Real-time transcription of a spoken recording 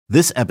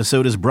This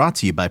episode is brought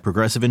to you by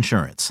Progressive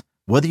Insurance.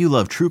 Whether you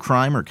love true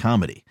crime or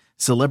comedy,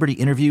 celebrity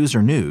interviews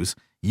or news,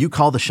 you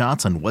call the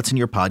shots on what's in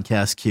your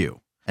podcast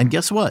queue. And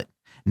guess what?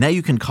 Now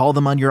you can call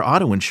them on your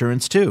auto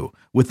insurance too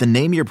with the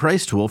Name Your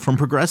Price tool from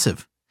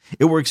Progressive.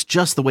 It works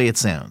just the way it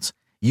sounds.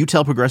 You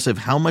tell Progressive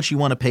how much you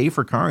want to pay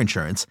for car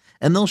insurance,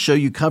 and they'll show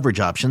you coverage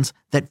options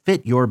that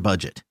fit your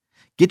budget.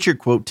 Get your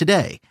quote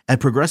today at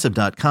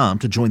Progressive.com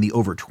to join the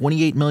over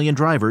 28 million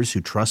drivers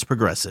who trust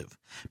Progressive.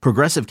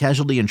 Progressive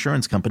Casualty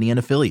Insurance Company and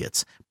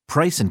Affiliates.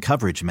 Price and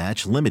coverage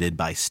match limited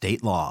by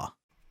state law.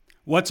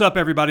 What's up,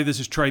 everybody?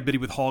 This is Trey Biddy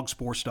with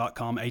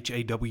Hawgsports.com,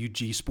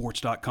 HAWG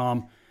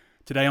Sports.com.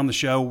 Today on the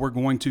show, we're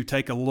going to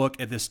take a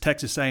look at this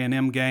Texas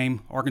A&M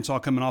game. Arkansas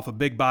coming off a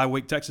big bye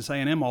week. Texas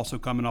A&M also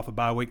coming off a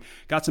bye week.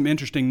 Got some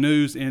interesting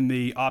news in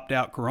the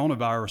opt-out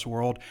coronavirus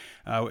world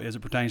as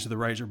it pertains to the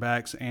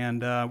Razorbacks.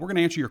 And we're going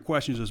to answer your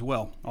questions as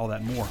well. All that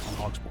and more on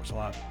Hog Sports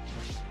Live.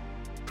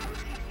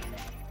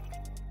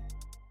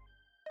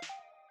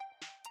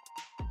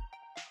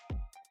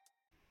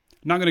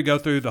 I'm not going to go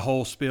through the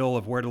whole spiel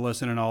of where to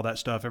listen and all that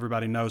stuff.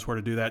 Everybody knows where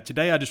to do that.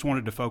 Today, I just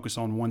wanted to focus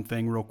on one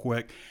thing real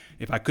quick.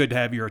 If I could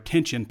have your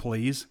attention,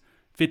 please.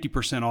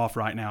 50% off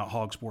right now at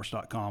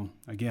hogsports.com.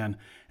 Again,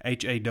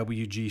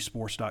 HAWG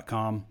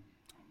sports.com.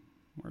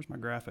 Where's my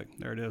graphic?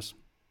 There it is.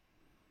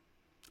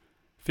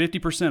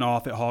 50%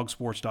 off at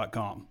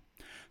hogsports.com.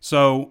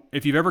 So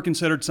if you've ever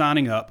considered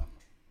signing up,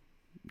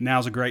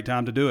 now's a great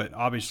time to do it.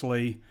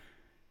 Obviously,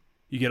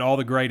 you get all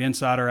the great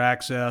insider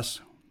access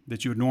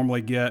that you would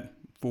normally get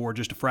for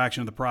just a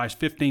fraction of the price.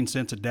 15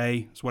 cents a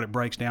day is what it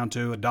breaks down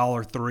to.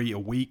 $1.03 a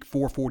week,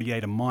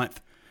 $4.48 a month.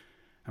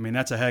 I mean,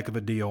 that's a heck of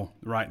a deal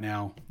right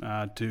now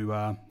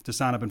to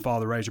sign up and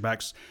follow the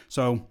Razorbacks.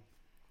 So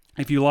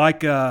if you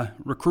like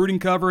recruiting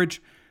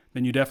coverage,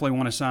 then you definitely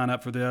want to sign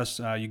up for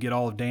this. You get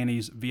all of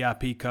Danny's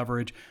VIP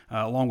coverage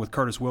along with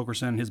Curtis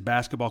Wilkerson, his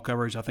basketball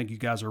coverage. I think you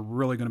guys are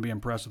really going to be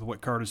impressed with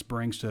what Curtis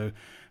brings to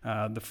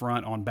the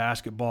front on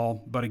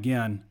basketball. But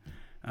again,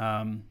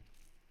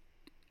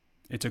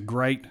 it's a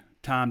great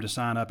time to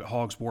sign up at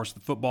Hog Sports.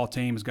 The football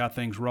team has got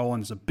things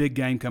rolling. It's a big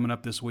game coming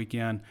up this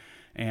weekend,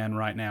 and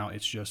right now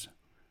it's just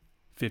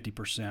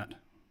 50%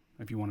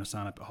 if you want to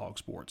sign up at Hog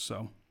Sports.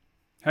 So,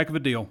 heck of a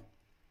deal.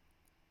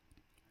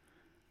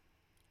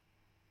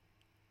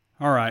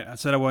 All right, I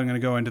said I wasn't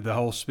going to go into the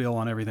whole spiel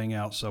on everything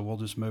else, so we'll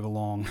just move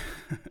along.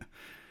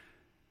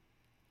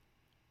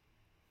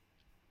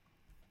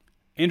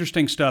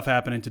 Interesting stuff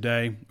happening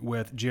today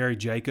with Jerry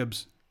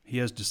Jacobs. He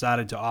has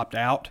decided to opt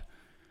out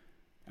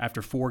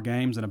after 4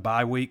 games and a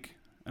bye week.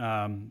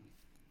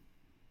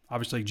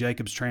 Obviously,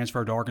 Jacobs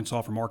transferred to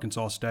Arkansas from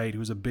Arkansas State. He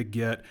was a big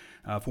get,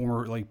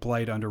 formerly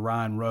played under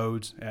Ryan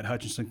Rhodes at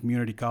Hutchinson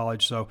Community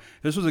College. So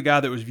this was a guy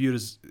that was viewed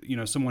as,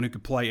 someone who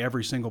could play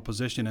every single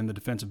position in the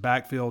defensive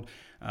backfield,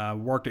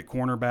 worked at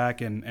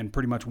cornerback and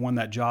pretty much won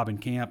that job in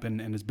camp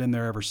and has been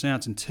there ever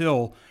since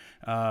until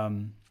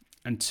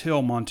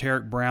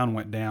Monteric Brown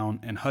went down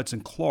and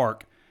Hudson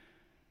Clark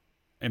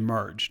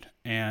emerged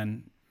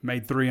and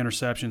made 3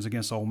 interceptions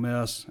against Ole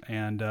Miss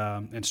and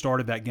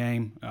started that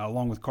game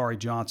along with Kari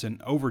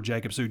Johnson over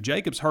Jacobs, who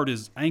Jacobs hurt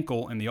his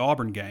ankle in the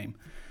Auburn game.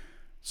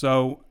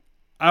 So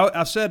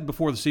I've said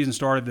before the season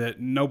started that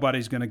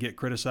nobody's going to get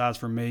criticized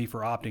for me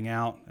for opting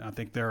out. I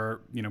think there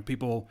are,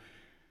 people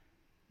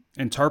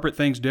interpret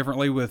things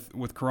differently with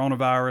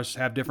coronavirus,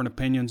 have different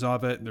opinions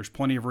of it. There's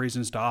plenty of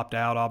reasons to opt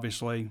out,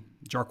 obviously.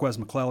 Jarquez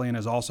McClellion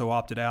has also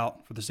opted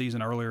out for the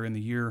season earlier in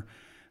the year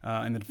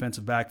in the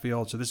defensive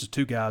backfield. So this is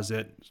 2 guys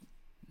that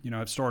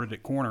have started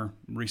at corner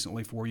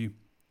recently for you.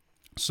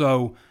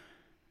 So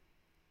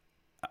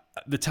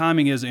the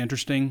timing is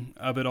interesting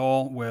of it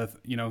all with,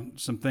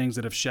 some things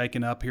that have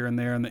shaken up here and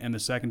there in the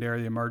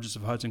secondary, the emergence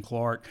of Hudson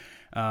Clark.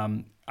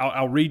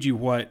 I'll read you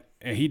what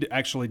he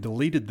actually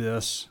deleted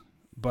this,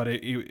 but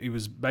it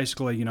was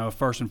basically,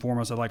 first and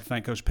foremost, I'd like to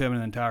thank Coach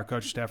Pittman and the entire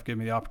coaching staff for giving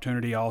me the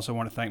opportunity. I also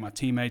want to thank my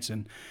teammates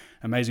and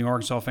amazing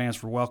Arkansas fans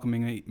for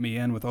welcoming me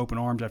in with open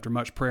arms. After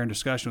much prayer and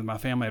discussion with my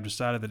family, I've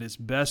decided that it's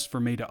best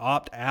for me to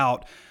opt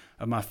out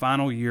of my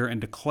final year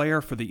and declare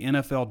for the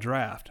NFL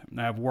draft.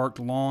 And I've worked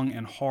long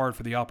and hard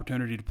for the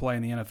opportunity to play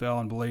in the NFL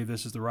and believe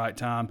this is the right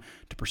time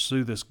to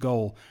pursue this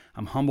goal.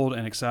 I'm humbled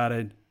and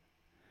excited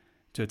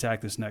to attack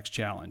this next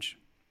challenge.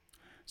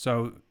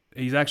 So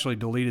he's actually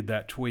deleted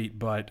that tweet,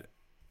 but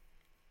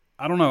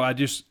I don't know.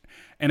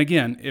 And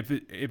again, if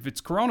it's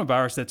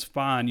coronavirus, that's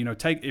fine.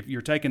 If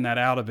you're taking that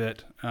out of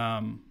it,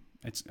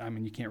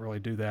 you can't really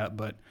do that,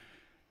 but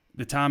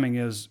the timing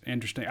is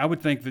interesting. I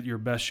would think that your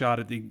best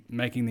shot at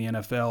making the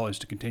NFL is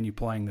to continue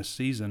playing this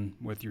season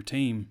with your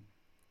team.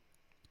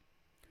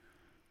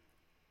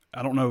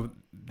 I don't know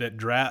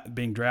that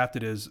being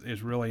drafted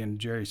is really in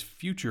Jerry's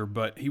future,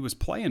 but he was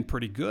playing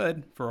pretty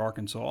good for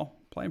Arkansas,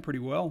 playing pretty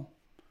well.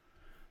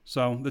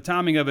 So the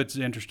timing of it's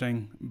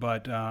interesting,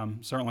 but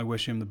certainly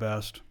wish him the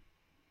best.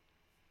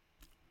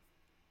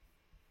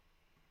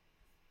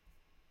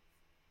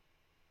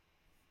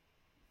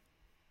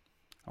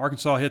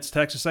 Arkansas hits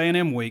Texas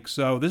A&M week.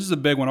 So this is a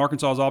big one.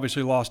 Arkansas has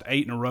obviously lost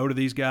 8 in a row to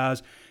these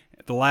guys.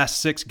 The last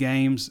 6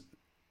 games,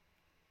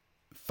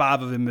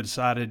 5 of them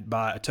decided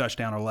by a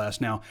touchdown or less.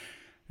 Now,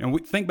 and we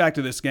think back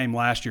to this game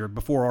last year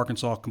before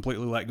Arkansas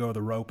completely let go of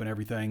the rope and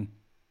everything.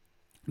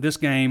 This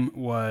game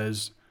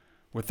was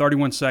with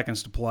 31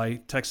 seconds to play.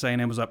 Texas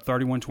A&M was up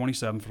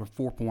 31-27 for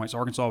 4 points.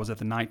 Arkansas was at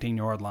the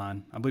 19-yard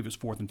line. I believe it was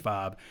 4th and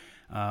 5.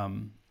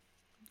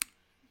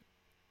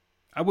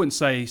 I wouldn't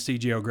say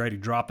C.J. O'Grady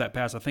dropped that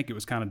pass. I think it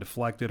was kind of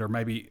deflected, or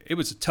maybe it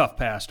was a tough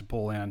pass to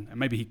pull in. And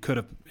maybe he could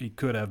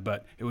have,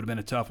 but it would have been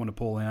a tough one to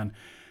pull in.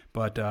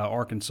 But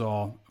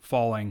Arkansas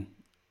falling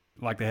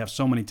like they have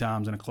so many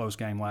times in a close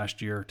game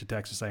last year to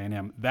Texas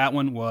A&M. That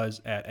one was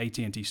at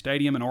AT&T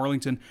Stadium in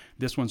Arlington.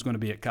 This one's going to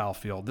be at Kyle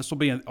Field. This will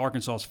be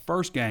Arkansas's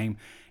first game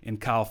in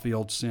Kyle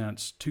Field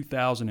since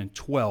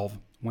 2012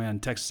 when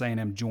Texas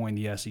A&M joined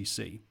the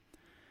SEC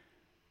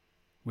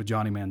with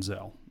Johnny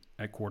Manziel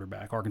at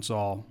quarterback.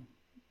 Arkansas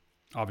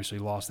obviously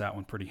lost that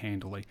one pretty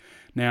handily.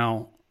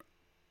 Now,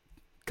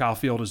 Kyle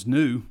Field is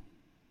new.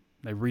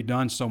 They've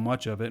redone so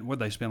much of it. What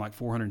did they spend, like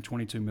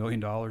 $422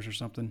 million or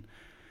something?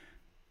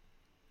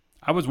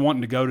 I was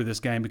wanting to go to this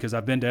game because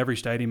I've been to every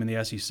stadium in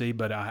the SEC,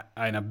 but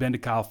I've been to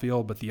Kyle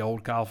Field, but the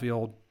old Kyle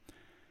Field,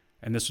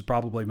 and this is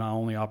probably my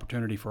only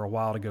opportunity for a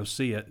while to go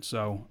see it.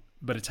 So,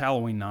 but it's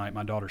Halloween night.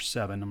 My daughter's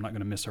 7. I'm not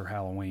going to miss her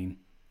Halloween.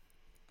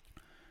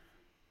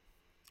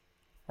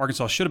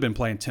 Arkansas should have been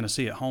playing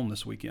Tennessee at home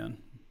this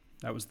weekend.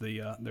 That was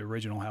the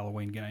original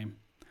Halloween game.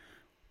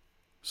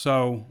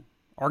 So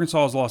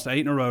Arkansas has lost 8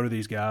 in a row to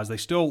these guys. They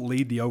still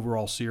lead the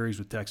overall series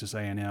with Texas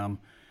A&M,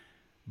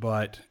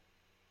 but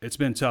it's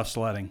been tough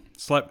sledding.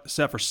 Set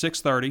for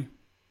 6:30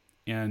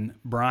 in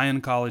Bryan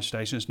College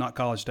Station. It's not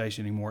College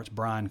Station anymore. It's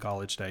Bryan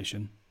College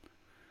Station.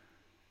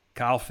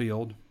 Kyle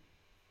Field.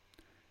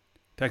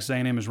 Texas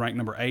A&M is ranked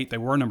number 8. They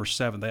were number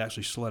 7. They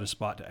actually slid a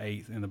spot to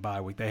 8th in the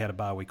bye week. They had a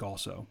bye week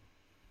also.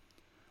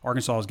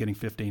 Arkansas is getting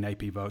 15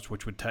 AP votes,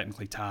 which would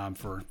technically tie them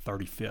for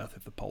 35th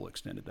if the poll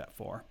extended that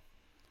far.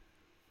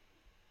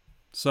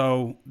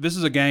 So this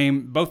is a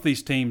game. Both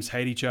these teams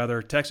hate each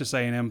other. Texas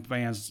A&M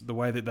fans, the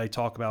way that they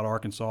talk about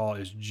Arkansas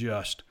is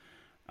just,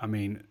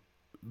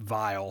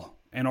 vile.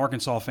 And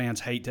Arkansas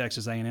fans hate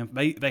Texas A&M.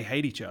 They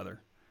hate each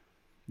other.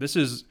 This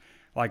is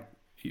like,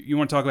 you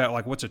want to talk about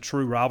like what's a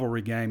true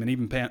rivalry game, and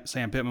even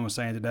Sam Pittman was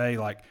saying today,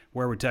 like,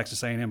 where would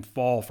Texas A&M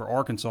fall for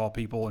Arkansas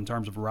people in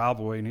terms of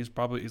rivalry? And he's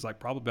probably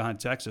behind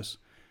Texas,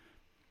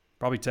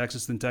 probably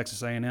Texas then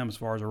Texas A&M as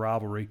far as a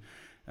rivalry,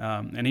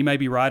 and he may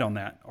be right on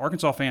that.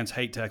 Arkansas fans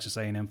hate Texas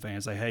A&M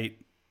fans. They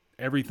hate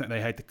everything.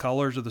 They hate the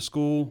colors of the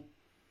school.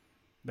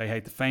 They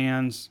hate the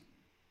fans.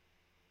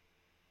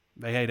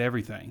 They hate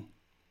everything,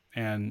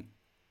 and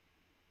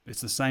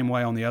it's the same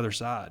way on the other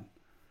side.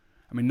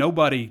 I mean,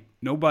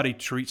 nobody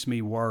treats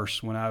me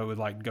worse when I would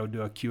like go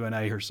do a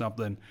Q&A or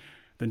something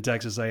than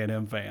Texas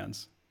A&M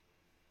fans.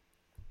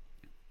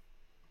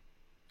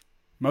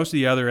 Most of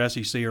the other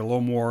SEC are a little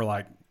more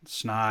like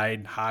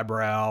snide,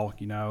 highbrow,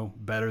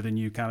 better than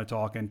you kind of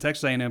talking.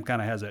 Texas A&M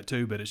kind of has that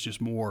too, but it's just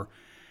more,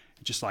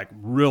 just like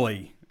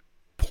really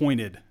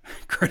pointed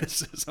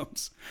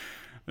criticisms.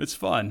 It's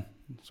fun.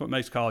 It's what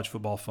makes college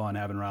football fun,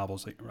 having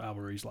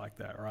rivalries like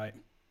that, right?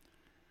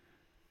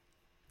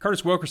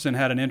 Curtis Wilkerson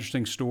had an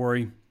interesting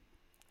story.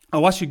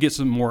 Oh, I should get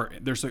some more.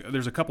 There's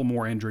a couple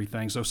more injury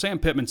things. So Sam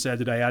Pittman said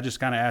today, I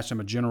just kind of asked him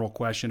a general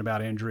question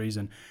about injuries,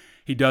 and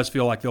he does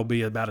feel like they'll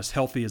be about as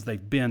healthy as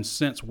they've been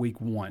since week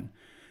 1.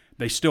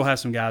 They still have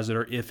some guys that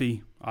are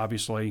iffy.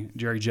 Obviously,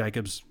 Jerry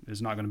Jacobs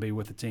is not going to be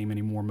with the team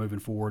anymore moving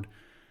forward.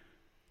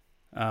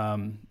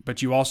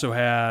 But you also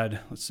had,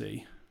 let's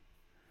see,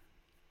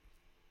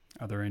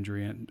 other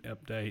injury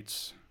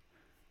updates.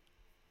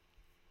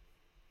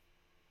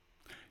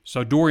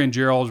 So Dorian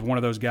Gerald is one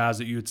of those guys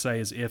that you would say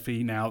is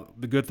iffy. Now,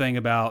 the good thing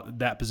about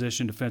that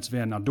position, defensive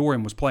end, now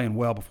Dorian was playing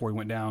well before he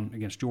went down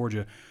against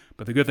Georgia,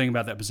 but the good thing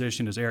about that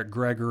position is Eric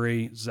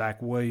Gregory,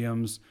 Zach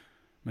Williams,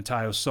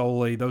 Matteo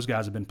Soli, those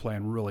guys have been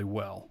playing really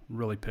well,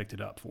 really picked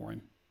it up for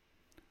him.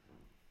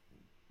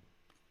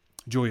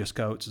 Julius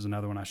Coates is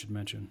another one I should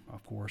mention,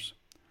 of course.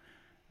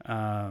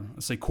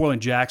 Let's see, Corlin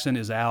Jackson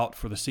is out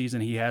for the season.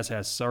 He has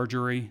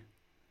surgery.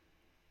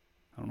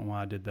 I don't know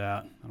why I did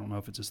that. I don't know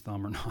if it's his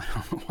thumb or not. I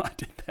don't know why I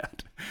did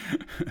that.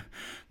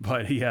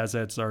 But he has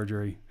had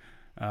surgery.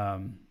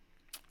 And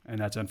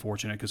that's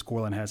unfortunate because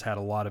Corlin has had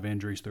a lot of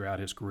injuries throughout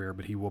his career,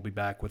 but he will be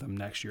back with them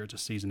next year. It's a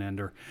season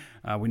ender.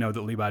 We know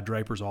that Levi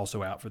Draper's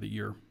also out for the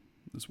year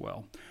as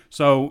well.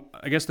 So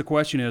I guess the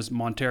question is,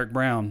 Monteric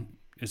Brown,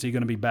 is he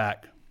going to be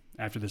back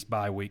after this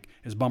bye week?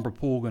 Is Bumper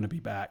Poole going to be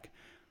back?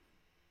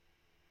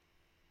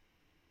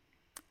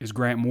 Is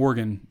Grant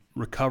Morgan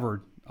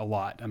recovered a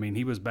lot? I mean,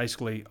 he was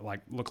basically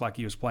looked like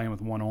he was playing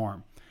with one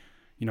arm.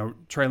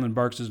 Traylon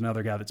Burks is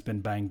another guy that's been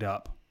banged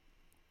up.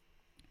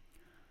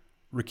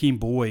 Rakeem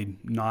Boyd,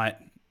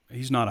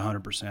 he's not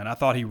 100%. I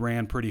thought he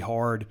ran pretty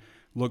hard,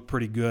 looked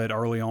pretty good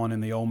early on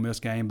in the Ole Miss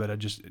game, but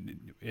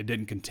it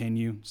didn't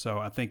continue. So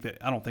I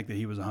don't think that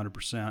he was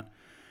 100%.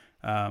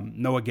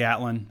 Noah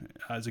Gatlin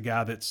is a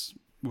guy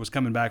was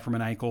coming back from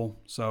an ankle,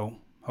 so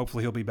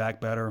hopefully he'll be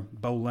back better.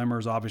 Bo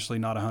Limmer's obviously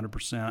not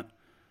 100%.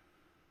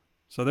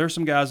 So there's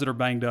some guys that are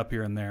banged up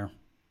here and there.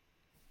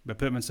 But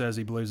Pittman says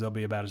he believes they'll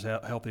be about as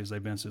healthy as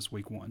they've been since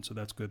week 1, so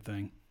that's a good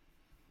thing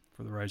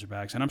for the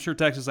Razorbacks. And I'm sure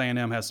Texas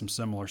A&M has some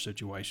similar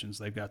situations.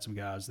 They've got some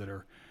guys that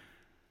are,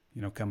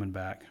 coming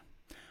back.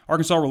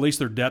 Arkansas released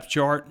their depth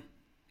chart.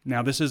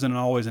 Now, this isn't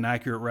always an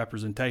accurate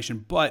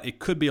representation, but it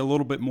could be a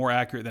little bit more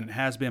accurate than it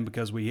has been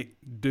because we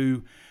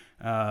do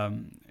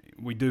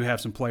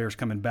have some players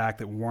coming back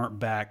that weren't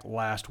back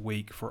last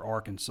week for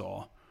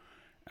Arkansas.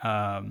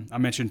 I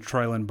mentioned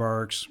Traylon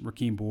Burks,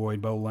 Rakeem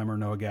Boyd, Bo Limmer,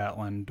 Noah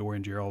Gatlin,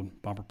 Dorian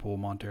Gerald, Bumper Pool,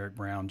 Monteric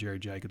Brown, Jerry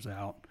Jacobs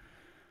out,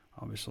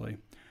 obviously.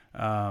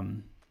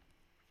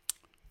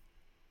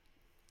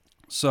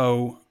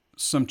 So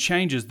some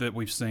changes that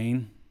we've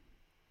seen.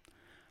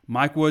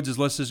 Mike Woods is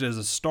listed as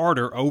a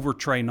starter over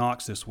Trey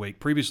Knox this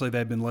week. Previously,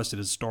 they'd been listed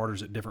as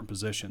starters at different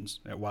positions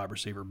at wide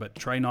receiver, but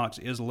Trey Knox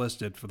is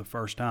listed for the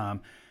first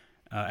time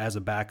as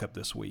a backup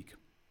this week.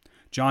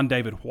 John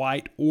David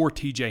White or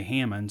TJ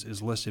Hammonds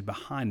is listed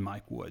behind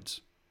Mike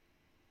Woods.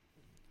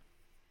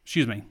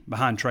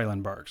 Behind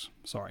Traylon Burks.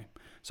 Sorry.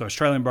 So it's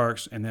Traylon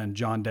Burks and then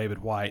John David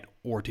White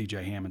or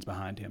TJ Hammonds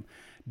behind him.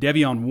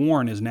 Devion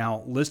Warren is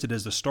now listed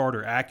as the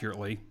starter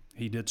accurately.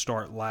 He did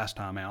start last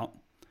time out,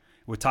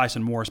 with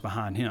Tyson Morris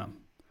behind him.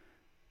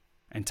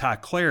 And Ty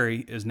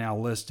Clary is now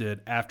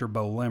listed after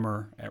Bo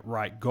Limmer at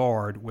right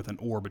guard with an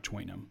or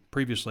between them.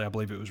 Previously, I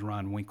believe it was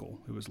Ryan Winkle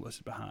who was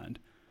listed behind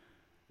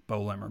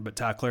Bo Limmer, but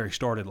Ty Clary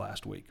started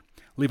last week.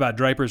 Levi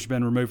Draper's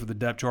been removed from the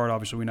depth chart.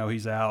 Obviously, we know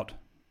he's out,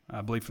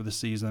 I believe, for the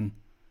season.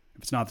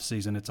 If it's not the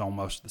season, it's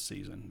almost the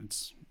season.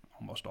 It's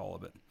almost all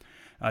of it.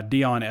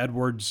 Dion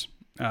Edwards,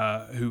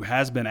 who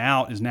has been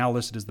out, is now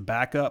listed as the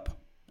backup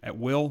at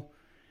will.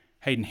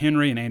 Hayden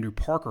Henry and Andrew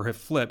Parker have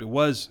flipped. It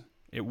was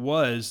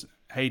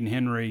Hayden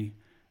Henry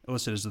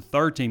listed as the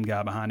third-team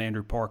guy behind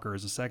Andrew Parker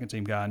as the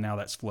second-team guy, and now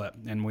that's flipped.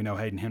 And we know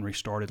Hayden Henry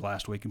started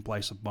last week in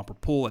place of Bumper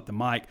Pool at the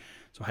mic,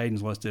 so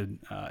Hayden's listed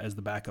as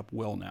the backup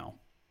will now.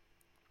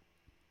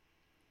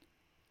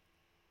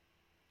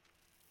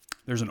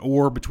 There's an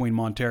or between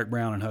Monteric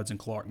Brown and Hudson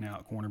Clark now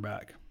at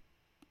cornerback.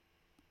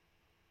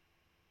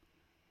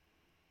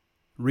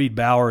 Reed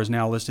Bauer is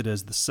now listed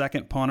as the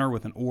second punter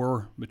with an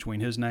or between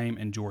his name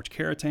and George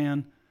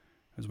Caratan.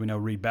 As we know,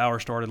 Reed Bauer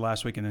started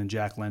last week, and then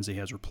Jack Lindsey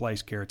has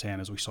replaced Caratan,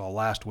 as we saw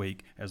last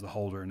week, as the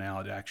holder. Now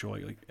it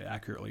actually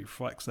accurately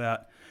reflects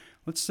that.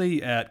 Let's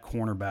see at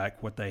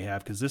cornerback what they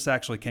have, because this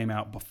actually came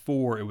out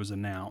before it was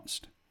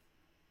announced.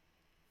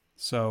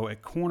 So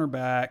at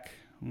cornerback,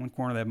 one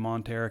corner they have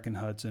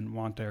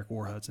Monteric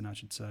or Hudson, I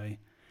should say.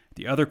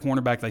 The other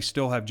cornerback, they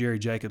still have Jerry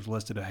Jacobs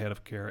listed ahead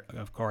of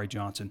Kari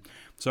Johnson.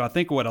 So I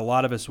think what a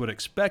lot of us would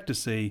expect to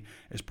see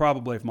is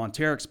probably if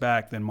Monteric's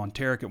back, then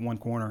Monteric at one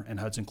corner and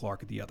Hudson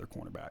Clark at the other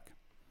cornerback.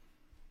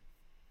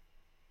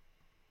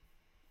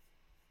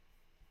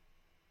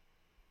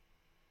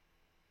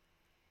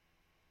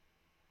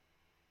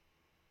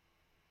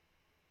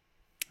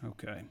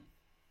 Okay.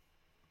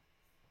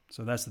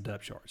 So that's the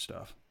depth chart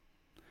stuff.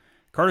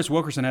 Curtis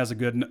Wilkerson has a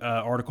good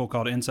article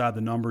called Inside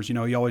the Numbers.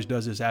 He always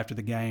does this after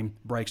the game,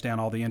 breaks down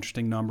all the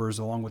interesting numbers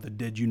along with the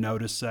Did You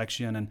Notice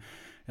section and,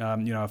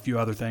 a few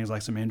other things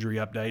like some injury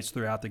updates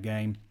throughout the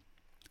game.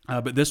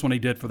 But this one he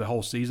did for the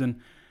whole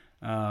season.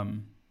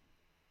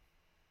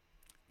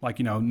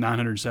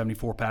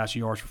 974 passing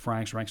yards for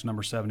Franks, ranks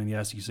number 7 in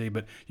the SEC.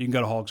 But you can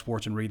go to Hog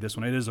Sports and read this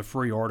one. It is a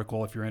free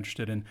article if you're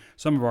interested in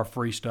some of our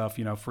free stuff.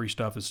 Free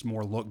stuff is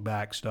more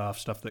look-back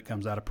stuff that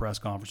comes out of press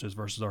conferences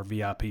versus our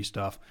VIP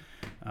stuff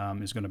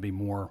is going to be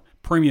more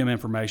premium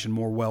information,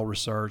 more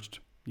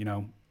well-researched,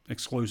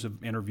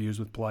 exclusive interviews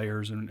with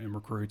players and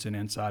recruits and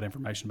inside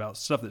information about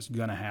stuff that's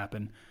going to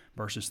happen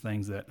versus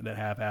things that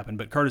have happened.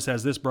 But Curtis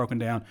has this broken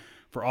down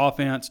for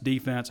offense,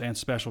 defense, and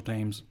special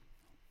teams.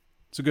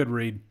 It's a good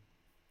read.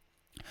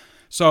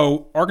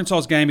 So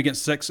Arkansas's game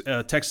against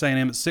Texas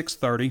A&M at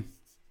 6:30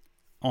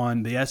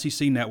 on the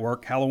SEC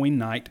Network, Halloween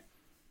night,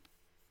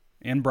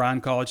 in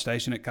Bryan College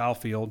Station at Kyle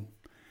Field.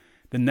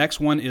 The next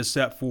one is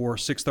set for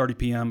 6:30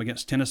 p.m.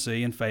 against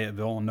Tennessee in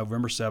Fayetteville on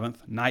November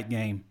 7th. Night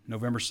game,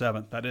 November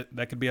 7th.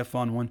 That could be a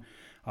fun one.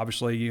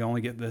 Obviously, you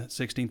only get the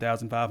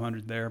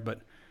 16,500 there,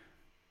 but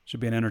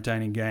should be an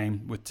entertaining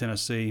game with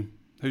Tennessee,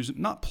 who's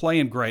not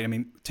playing great. I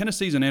mean,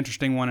 Tennessee's an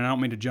interesting one, and I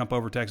don't mean to jump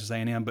over Texas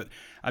A&M, but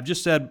I've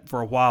just said for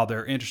a while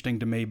they're interesting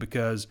to me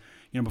because,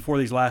 before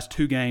these last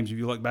 2 games, if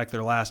you look back at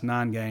their last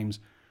 9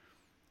 games,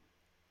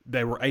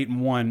 they were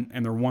 8-1,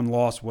 and their one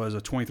loss was a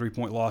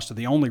 23-point loss to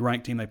the only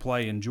ranked team they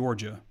play in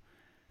Georgia.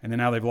 And then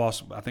now they've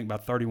lost, I think,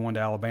 about 31 to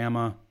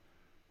Alabama,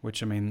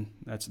 which,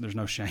 there's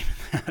no shame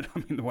in that.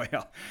 The way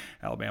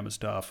Alabama's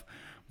tough.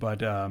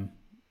 But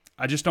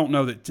I just don't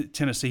know that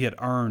Tennessee had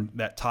earned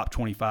that top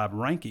 25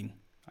 ranking.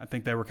 I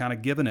think they were kind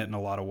of given it in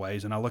a lot of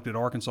ways. And I looked at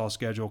Arkansas'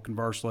 schedule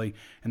conversely,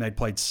 and they'd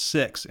played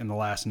 6 in the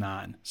last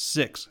 9.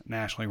 6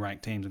 nationally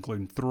ranked teams,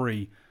 including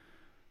 3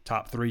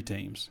 top 3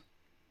 teams.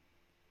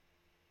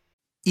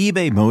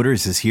 eBay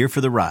Motors is here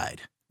for the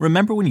ride.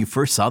 Remember when you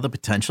first saw the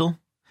potential?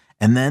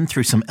 And then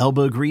through some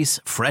elbow grease,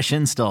 fresh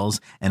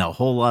installs, and a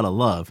whole lot of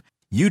love,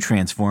 you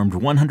transformed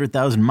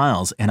 100,000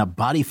 miles and a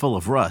body full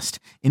of rust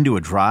into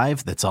a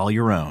drive that's all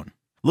your own.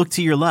 Look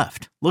to your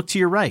left. Look to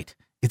your right.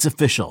 It's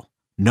official.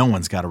 No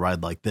one's got a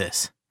ride like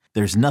this.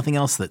 There's nothing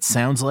else that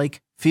sounds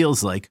like,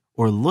 feels like,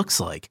 or looks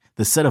like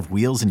the set of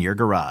wheels in your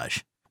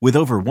garage. With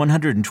over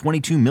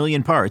 122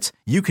 million parts,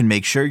 you can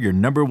make sure your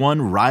number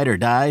one ride or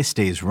die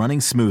stays running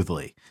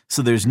smoothly.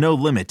 So there's no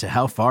limit to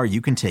how far you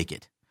can take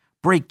it.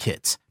 Brake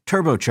kits,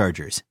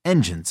 turbochargers,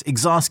 engines,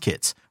 exhaust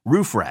kits,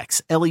 roof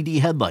racks, LED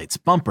headlights,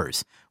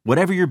 bumpers,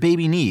 whatever your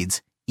baby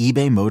needs,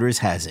 eBay Motors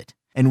has it.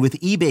 And with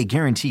eBay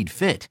Guaranteed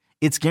Fit,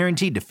 it's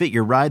guaranteed to fit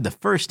your ride the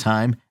first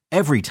time,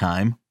 every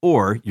time,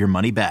 or your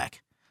money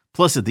back.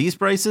 Plus, at these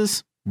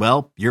prices,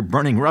 well, you're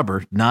burning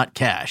rubber, not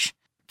cash.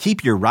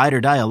 Keep your ride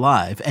or die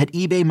alive at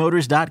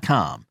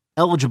ebaymotors.com.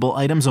 Eligible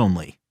items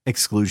only.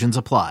 Exclusions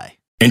apply.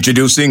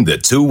 Introducing the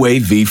Two-Way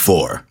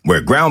V4,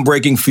 where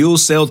groundbreaking fuel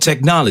cell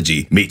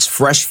technology meets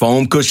fresh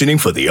foam cushioning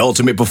for the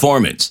ultimate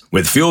performance.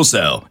 With Fuel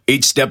Cell,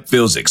 each step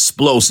feels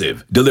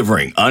explosive,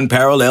 delivering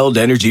unparalleled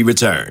energy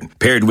return.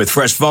 Paired with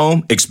fresh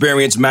foam,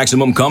 experience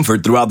maximum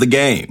comfort throughout the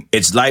game.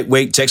 Its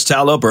lightweight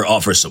textile upper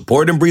offers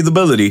support and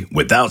breathability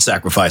without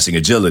sacrificing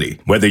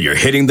agility. Whether you're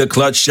hitting the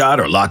clutch shot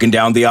or locking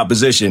down the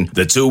opposition,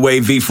 the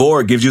Two-Way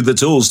V4 gives you the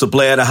tools to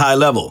play at a high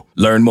level.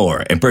 Learn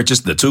more and purchase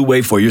the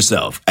Two-Way for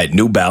yourself at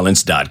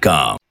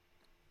newbalance.com.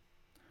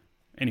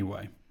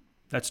 Anyway,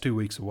 that's 2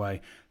 weeks away.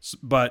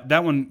 But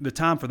that one, the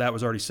time for that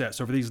was already set.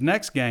 So for these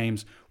next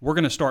games, we're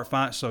going to start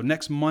so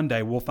next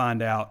Monday we'll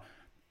find out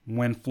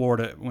when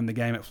the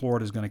game at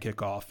Florida is going to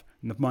kick off.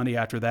 And the Monday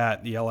after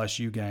that, the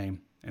LSU game,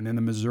 and then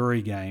the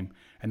Missouri game,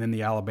 and then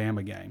the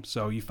Alabama game.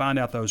 So you find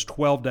out those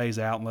 12 days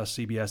out unless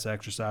CBS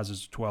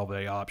exercises a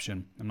 12-day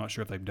option. I'm not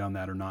sure if they've done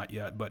that or not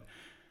yet, but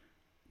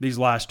these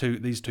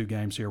two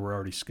games here were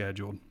already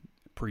scheduled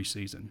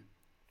preseason.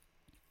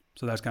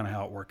 So that's kind of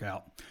how it worked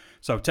out.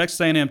 So Texas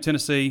A&M,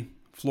 Tennessee,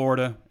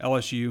 Florida,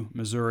 LSU,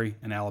 Missouri,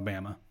 and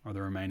Alabama are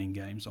the remaining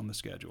games on the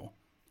schedule.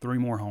 3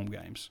 more home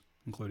games,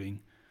 including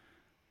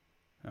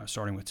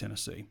starting with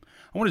Tennessee.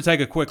 I want to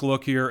take a quick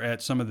look here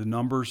at some of the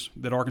numbers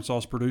that Arkansas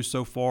has produced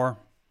so far.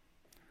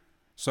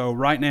 So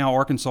right now,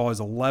 Arkansas is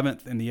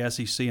 11th in the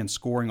SEC in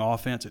scoring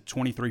offense at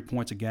 23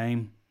 points a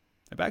game.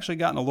 They've actually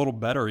gotten a little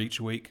better each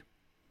week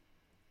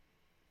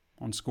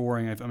on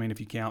scoring, if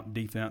you count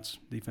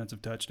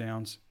defensive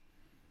touchdowns.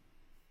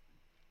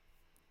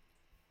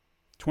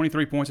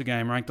 23 points a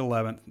game, ranked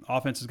 11th.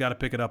 Offense has got to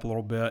pick it up a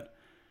little bit.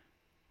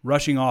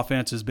 Rushing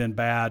offense has been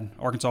bad.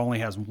 Arkansas only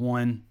has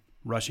 1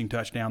 rushing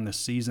touchdown this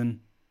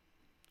season,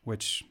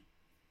 which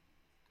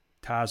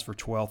ties for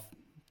 12th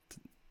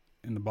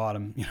in the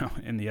bottom,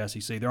 in the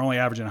SEC. They're only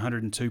averaging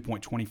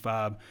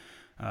 102.25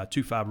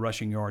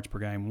 rushing yards per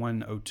game,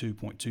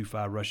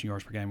 102.25 rushing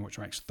yards per game, which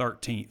ranks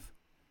 13th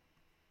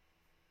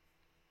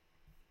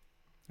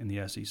in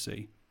the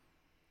SEC.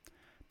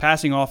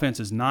 Passing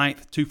offense is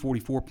 9th,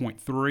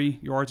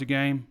 244.3 yards a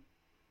game.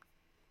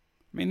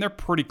 They're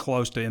pretty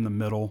close to in the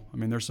middle.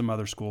 There's some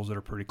other schools that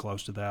are pretty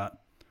close to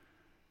that.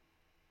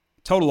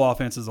 Total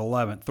offense is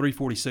 11th,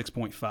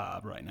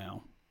 346.5 right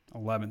now,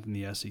 11th in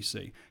the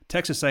SEC.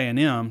 Texas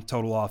A&M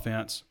total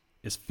offense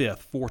is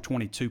 5th,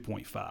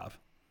 422.5.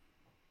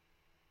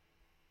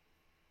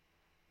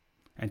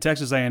 And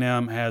Texas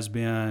A&M has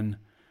been,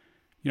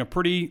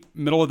 pretty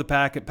middle of the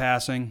pack at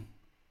passing.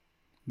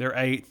 They're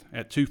 8th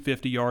at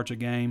 250 yards a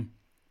game.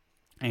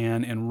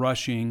 And in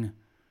rushing,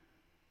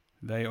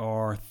 they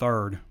are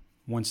 3rd,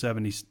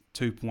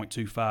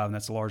 172.25, and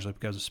that's largely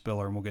because of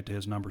Spiller, and we'll get to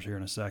his numbers here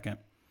in a second.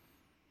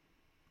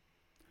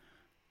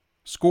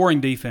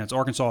 Scoring defense,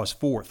 Arkansas is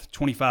 4th,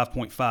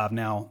 25.5.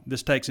 Now,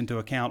 this takes into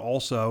account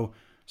also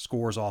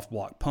scores off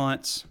block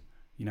punts,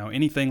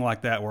 anything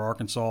like that where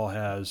Arkansas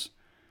has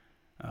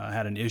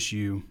had an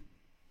issue.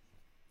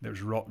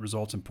 There's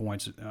results in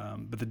points,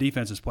 but the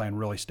defense is playing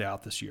really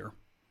stout this year.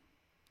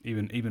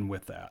 Even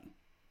with that.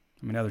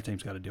 Other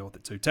teams got to deal with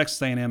it too.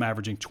 Texas A&M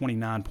averaging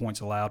 29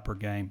 points allowed per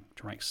game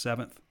to rank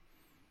 7th.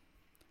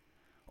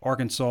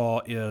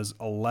 Arkansas is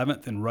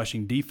 11th in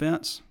rushing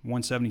defense,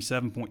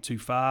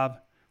 177.25.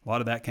 A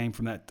lot of that came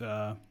from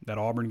that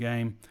Auburn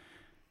game.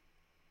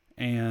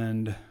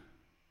 And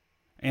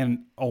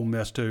Ole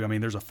Miss too.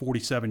 There's a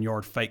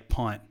 47-yard fake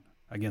punt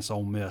against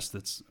Ole Miss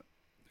that's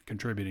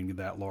contributing to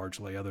that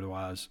largely.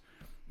 Otherwise,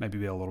 maybe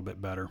be a little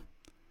bit better.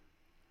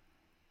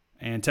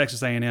 And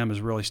Texas A&M is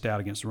really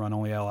stout against the run,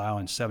 only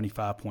allowing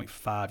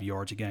 75.5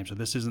 yards a game. So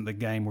this isn't the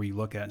game where you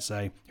look at and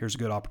say, here's a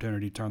good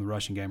opportunity to turn the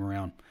rushing game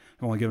around.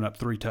 They've only given up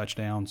 3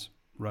 touchdowns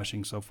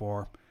rushing so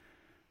far.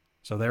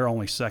 So they're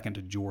only 2nd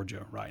to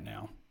Georgia right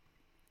now.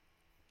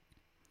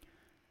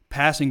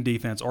 Passing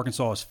defense,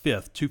 Arkansas is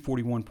 5th,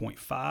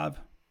 241.5.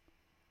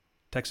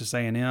 Texas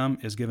A&M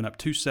is giving up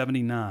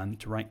 279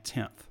 to rank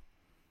 10th.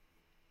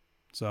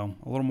 So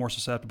a little more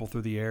susceptible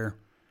through the air.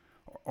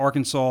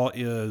 Arkansas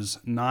is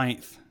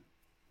 9th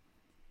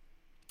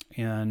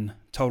in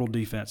total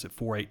defense at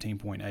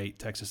 418.8.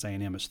 Texas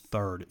A&M is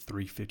 3rd at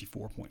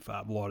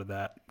 354.5. A lot of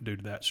that due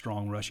to that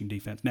strong rushing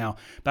defense. Now,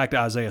 back to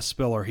Isaiah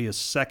Spiller. He is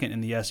 2nd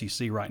in the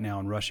SEC right now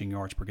in rushing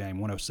yards per game,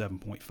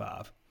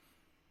 107.5.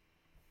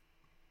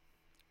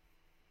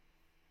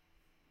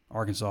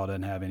 Arkansas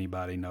doesn't have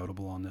anybody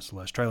notable on this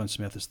list. Traylon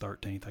Smith is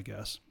 13th, I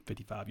guess,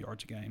 55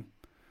 yards a game.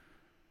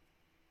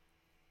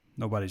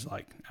 Nobody's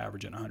like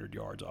averaging 100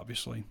 yards,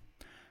 obviously.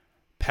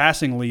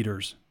 Passing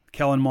leaders,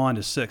 Kellen Mond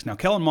is 6th. Now,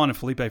 Kellen Mond and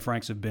Felipe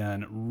Franks have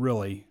been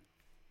really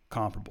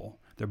comparable.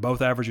 They're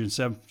both averaging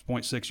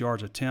 7.6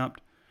 yards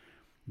attempt.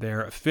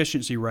 Their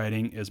efficiency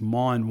rating is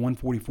Mond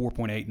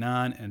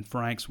 144.89 and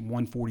Franks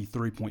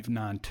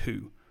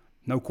 143.92.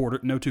 No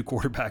two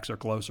quarterbacks are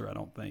closer, I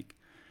don't think,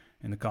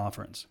 in the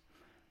conference.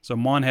 So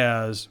Mond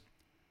has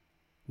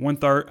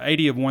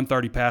 80 of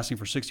 130 passing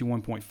for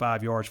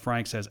 61.5 yards.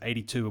 Franks has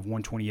 82 of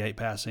 128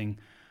 passing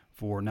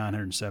for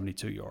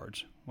 972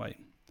 yards.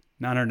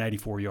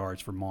 984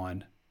 yards for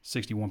Mond,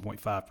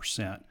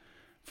 61.5%.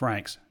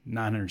 Franks,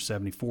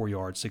 974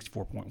 yards,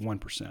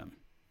 64.1%.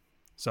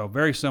 So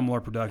very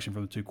similar production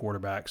from the two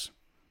quarterbacks.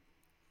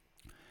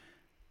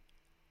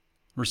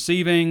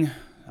 Receiving,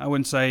 I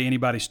wouldn't say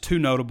anybody's too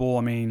notable.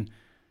 I mean,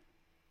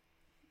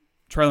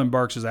 Traylon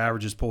Burks'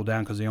 average is pulled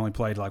down because he only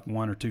played like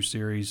 1 or 2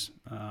 series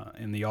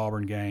in the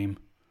Auburn game.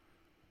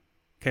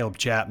 Caleb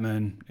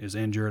Chapman is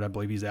injured. I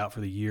believe he's out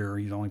for the year.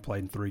 He's only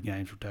played in 3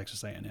 games for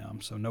Texas A&M.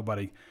 So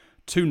nobody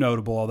too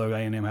notable, although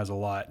A&M has a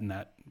lot in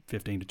that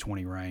 15 to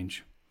 20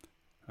 range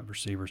of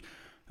receivers.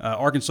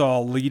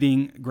 Arkansas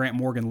Grant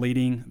Morgan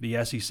leading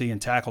the SEC in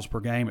tackles per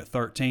game at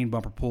 13,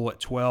 Bumper Poole at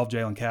 12,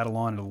 Jalen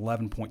Catalon at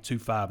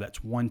 11.25.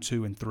 That's 1,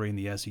 2, and 3 in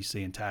the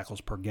SEC in tackles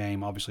per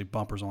game. Obviously,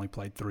 Bumper's only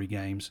played 3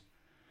 games.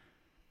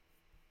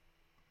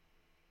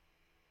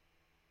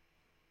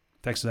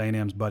 Texas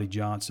A&M's Buddy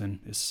Johnson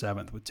is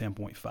 7th with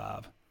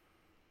 10.5.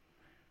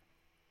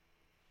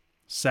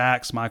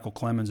 Sacks, Michael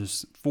Clemens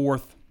is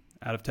 4th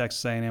out of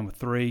Texas A&M with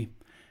 3.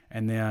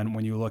 And then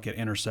when you look at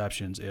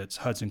interceptions, it's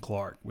Hudson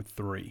Clark with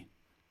 3,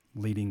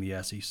 leading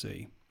the SEC.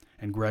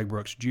 And Greg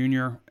Brooks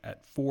Jr.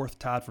 at 4th,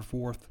 tied for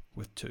 4th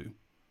with 2.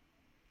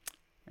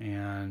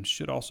 And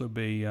should also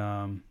be,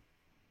 Jalen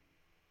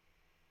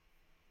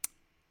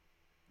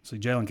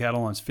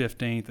Catalon's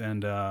 15th,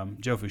 and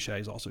Joe Fouché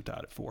is also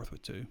tied at 4th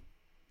with 2.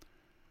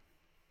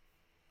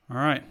 All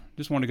right,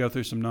 just wanted to go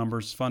through some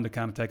numbers. It's fun to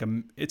kind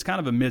of it's kind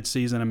of a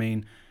mid-season. I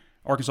mean,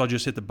 Arkansas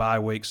just hit the bye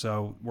week,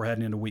 so we're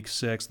heading into week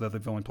 6, though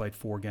they've only played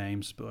 4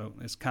 games. But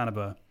it's kind of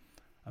a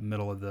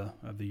middle of the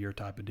year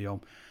type of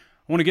deal.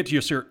 I want to get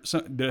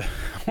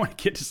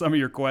to some of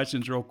your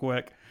questions real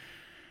quick.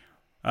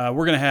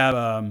 We're gonna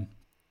have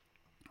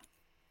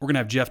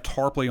Jeff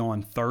Tarpley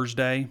on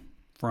Thursday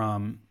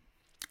from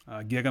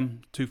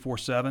Gig'em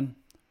 247,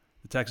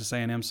 the Texas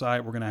A&M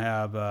site. We're gonna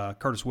have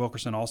Curtis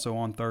Wilkerson also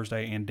on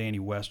Thursday, and Danny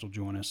West will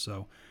join us.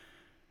 So.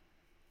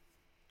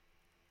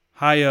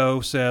 Hi-O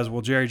says,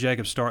 will Jerry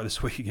Jacobs start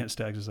this week against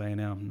Texas A&M?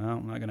 No,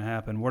 not going to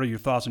happen. What are your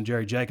thoughts on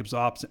Jerry Jacobs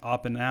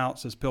opting out,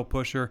 says Pill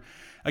Pusher.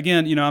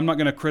 Again, I'm not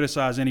going to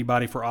criticize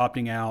anybody for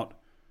opting out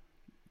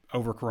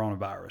over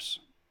coronavirus.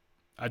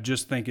 I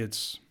just think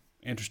it's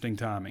interesting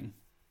timing.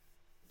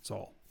 That's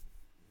all.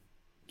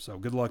 So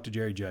good luck to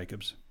Jerry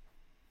Jacobs.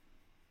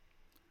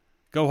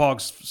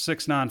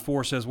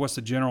 GoHogs694 says, what's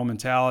the general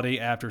mentality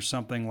after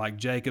something like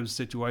Jacobs'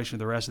 situation with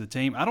the rest of the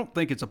team? I don't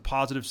think it's a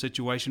positive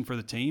situation for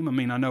the team. I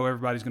mean, I know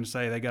everybody's going to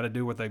say they got to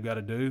do what they've got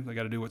to do. They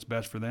got to do what's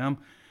best for them.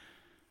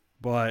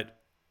 But,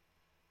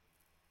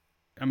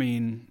 I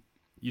mean,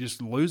 you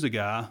just lose a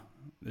guy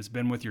that's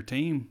been with your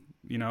team,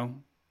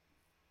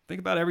 Think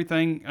about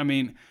everything. I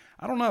mean,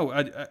 I don't know.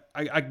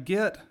 I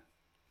get,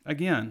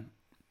 again,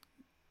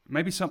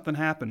 maybe something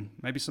happened.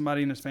 Maybe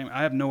somebody in his family.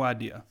 I have no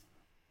idea.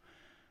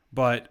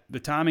 But the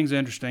timing's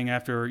interesting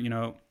after,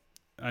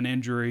 an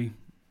injury,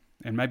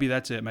 and maybe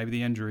that's it. Maybe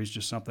the injury is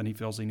just something he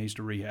feels he needs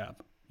to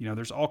rehab.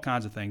 There's all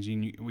kinds of things.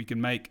 We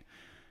can make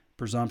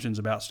presumptions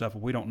about stuff,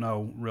 but we don't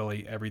know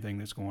really everything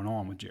that's going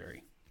on with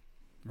Jerry,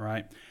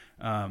 right?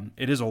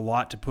 It is a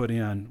lot to put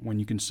in when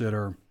you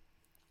consider,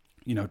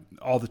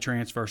 all the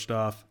transfer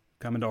stuff,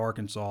 coming to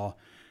Arkansas,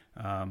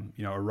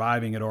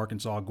 arriving at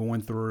Arkansas,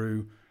 going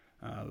through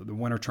the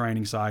winter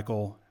training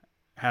cycle,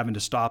 having to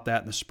stop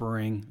that in the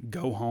spring,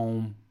 go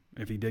home.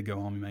 If he did go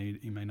home,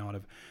 he may not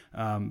have.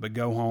 But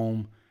go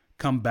home,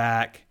 come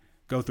back,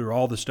 go through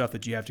all the stuff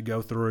that you have to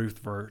go through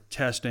for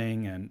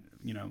testing and,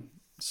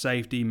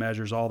 safety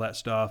measures, all that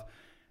stuff.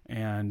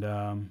 And,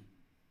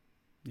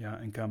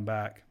 and come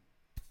back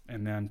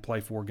and then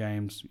play 4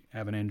 games,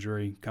 have an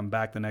injury, come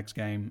back the next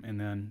game, and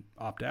then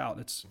opt out.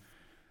 It's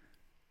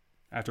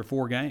after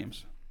 4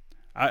 games.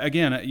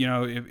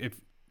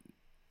 If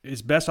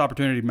his best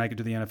opportunity to make it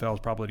to the NFL is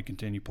probably to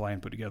continue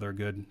playing, put together a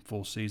good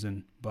full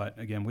season. But,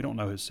 again, we don't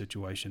know his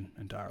situation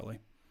entirely.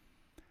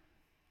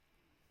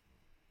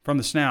 From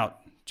the Snout,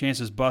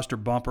 chances Buster,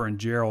 Bumper, and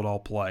Gerald all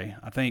play.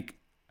 I think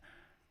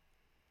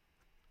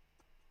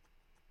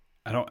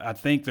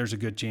there's a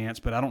good chance,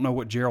 but I don't know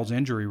what Gerald's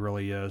injury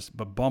really is.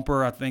 But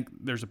Bumper, I think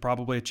there's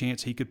probably a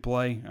chance he could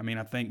play. I mean,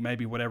 I think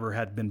maybe whatever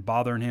had been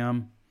bothering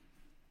him,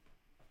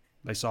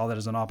 they saw that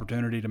as an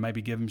opportunity to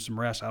maybe give him some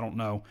rest. I don't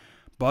know.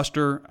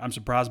 Buster, I'm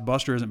surprised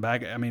Buster isn't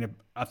back. I mean,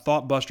 I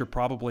thought Buster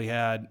probably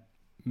had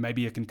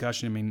maybe a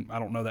concussion. I mean, I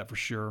don't know that for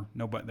sure.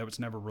 Nobody, that was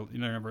never really,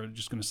 they're never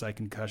just going to say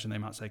concussion. They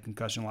might say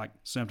concussion-like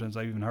symptoms.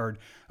 I've even heard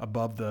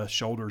above the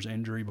shoulders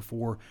injury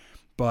before.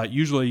 But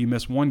usually you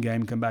miss one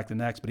game and come back the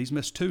next. But he's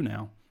missed 2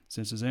 now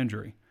since his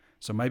injury.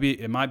 So maybe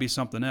it might be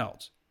something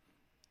else.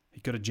 He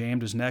could have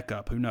jammed his neck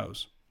up. Who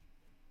knows?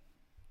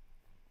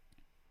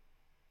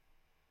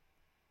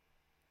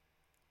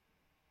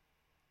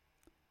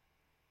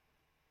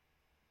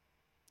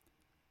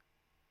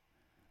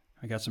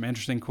 I got some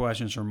interesting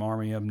questions from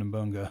Army of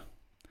Nabunga.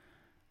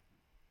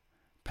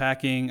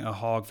 Packing a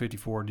Hog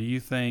 54. Do you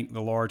think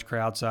the large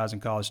crowd size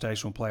in College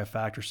Station will play a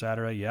factor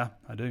Saturday? Yeah,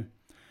 I do.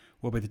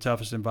 Will be the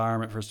toughest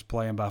environment for us to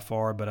play in by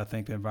far, but I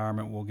think the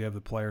environment will give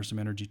the players some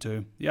energy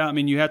too. Yeah, I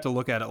mean, you have to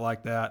look at it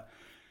like that.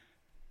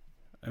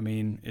 I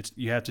mean,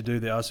 you have to do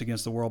the us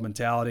against the world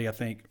mentality. I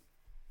think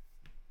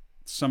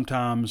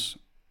sometimes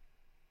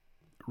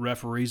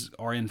referees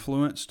are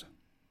influenced,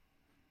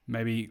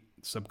 maybe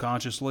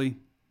subconsciously.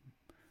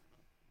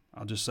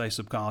 I'll just say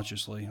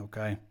subconsciously,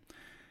 okay?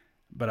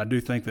 But I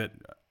do think that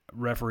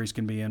referees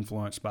can be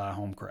influenced by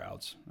home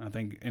crowds. I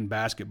think in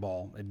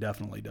basketball, it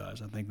definitely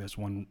does. I think that's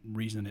one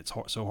reason it's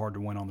so hard to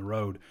win on the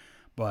road,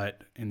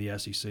 but in the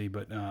SEC.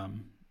 But,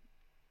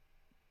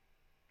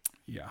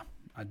 yeah,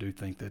 I do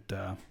think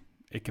that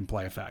it can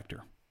play a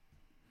factor.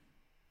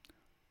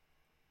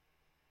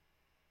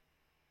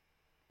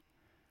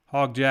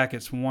 Hog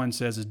Jackets 1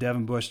 says, is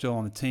Devin Bush still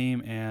on the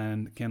team,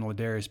 and can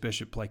Ladarius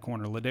Bishop play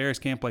corner?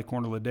 Ladarius can't play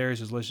corner.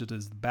 Ladarius is listed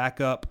as the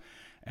backup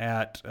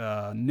at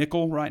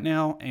nickel right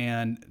now,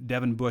 and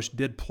Devin Bush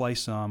did play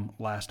some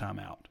last time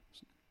out.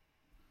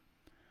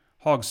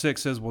 Hog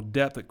 6 says, will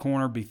depth at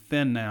corner be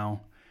thin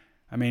now?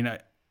 I mean, I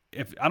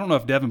don't know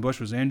if Devin Bush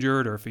was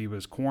injured or if he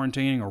was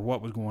quarantining or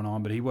what was going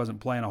on, but he wasn't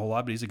playing a whole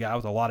lot, but he's a guy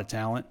with a lot of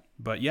talent.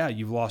 But, yeah,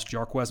 you've lost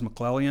Jarquez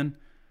McClellion,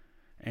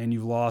 and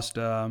you've lost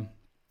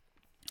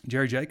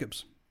Jerry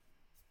Jacobs.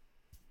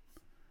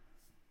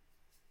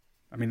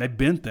 I mean, they've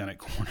been thin at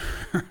corner.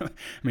 I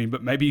mean,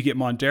 but maybe you get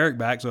Monteric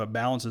back so it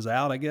balances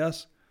out, I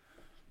guess.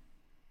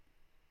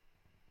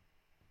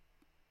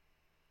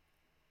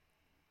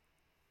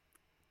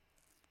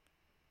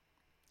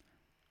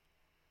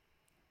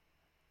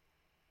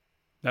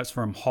 That's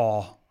from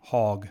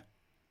Hog,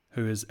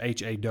 who is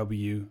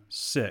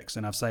HAW6.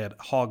 And I've said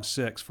Hog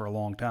 6 for a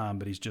long time,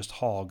 but he's just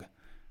Hog.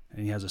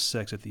 And he has a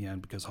 6 at the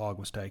end because Hog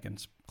was taken.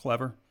 It's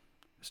clever.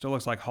 It still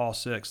looks like Haw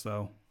 6,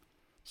 though.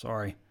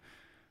 Sorry.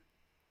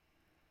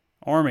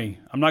 Army,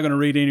 I'm not going to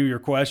read any of your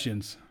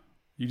questions.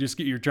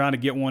 You're trying to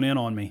get one in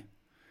on me.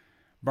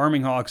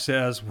 Birminghawk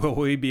says, will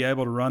we be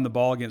able to run the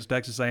ball against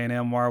Texas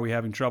A&M? Why are we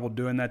having trouble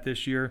doing that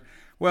this year?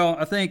 Well,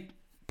 I think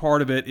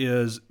part of it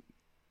is,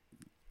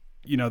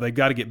 they've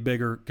got to get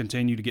bigger,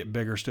 continue to get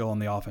bigger still on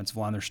the offensive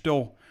line. They're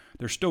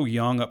still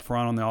young up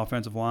front on the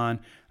offensive line.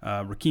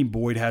 Rakeem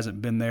Boyd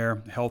hasn't been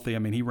there healthy. I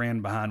mean, he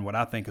ran behind what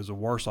I think is a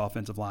worse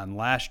offensive line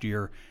last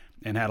year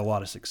and had a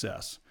lot of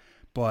success.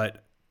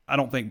 But I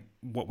don't think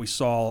what we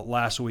saw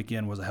last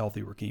weekend was a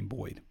healthy Rakeem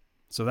Boyd.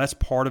 So that's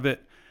part of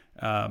it.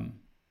 I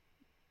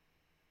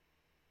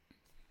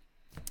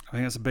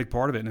think that's a big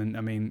part of it. And,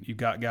 I mean, you've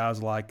got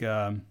guys like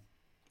I'm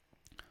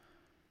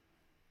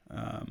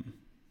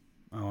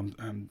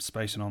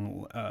spacing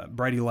on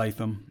Brady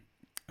Latham,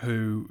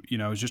 who,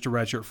 is just a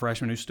redshirt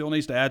freshman who still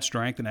needs to add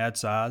strength and add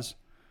size.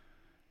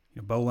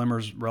 Bo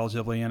Limmer's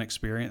relatively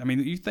inexperienced. I mean,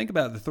 you think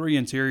about the 3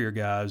 interior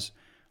guys,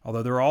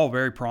 although they're all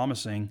very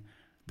promising,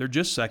 they're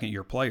just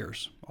second-year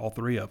players, all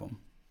 3 of them.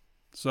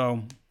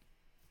 So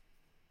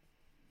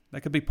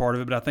that could be part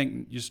of it, but I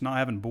think just not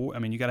having Boyd, I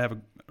mean, you got to have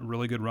a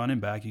really good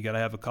running back. You got to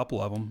have a couple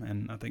of them,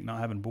 and I think not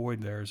having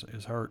Boyd there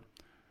is hurt.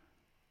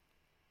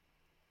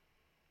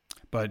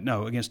 But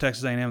no, against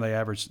Texas A&M, they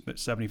averaged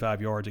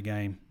 75 yards a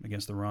game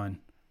against the run,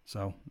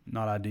 so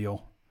not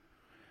ideal.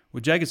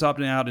 With Jacobs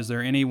opting out, is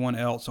there anyone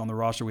else on the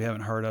roster we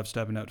haven't heard of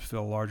stepping up to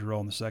fill a larger role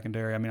in the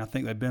secondary? I mean, I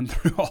think they've been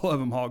through all of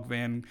them, Hog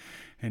Fan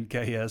and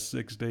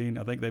KS16.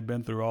 I think they've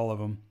been through all of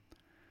them.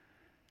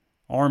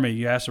 Army,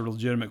 you asked a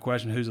legitimate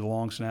question. Who's the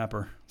long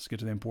snapper? Let's get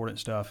to the important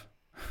stuff.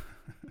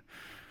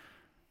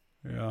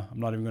 Yeah, I'm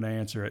not even going to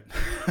answer it.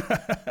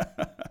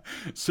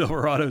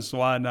 Silverado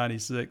Swine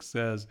 96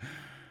 says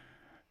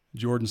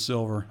Jordan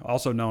Silver,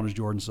 also known as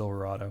Jordan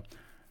Silverado.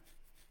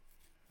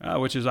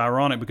 Which is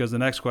ironic because the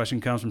next question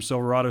comes from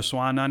Silverado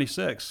Swine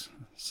 96.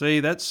 See,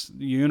 that's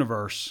the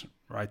universe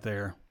right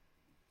there.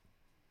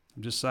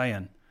 I'm just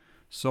saying.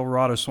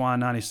 Silverado Swine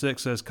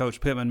 96 says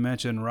Coach Pittman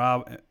mentioned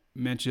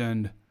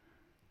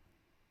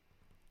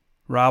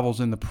rivals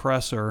in the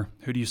presser.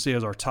 Who do you see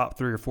as our top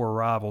 3 or 4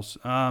 rivals?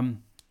 I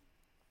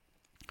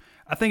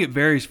think it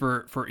varies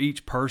for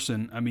each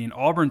person. I mean,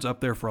 Auburn's up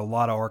there for a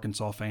lot of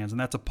Arkansas fans,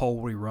 and that's a poll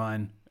we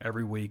run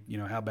every week.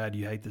 How bad do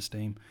you hate this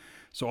team?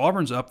 So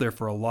Auburn's up there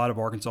for a lot of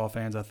Arkansas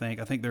fans, I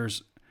think. I think there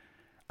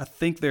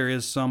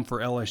is some for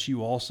LSU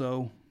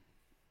also.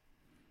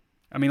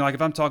 I mean, like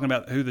if I'm talking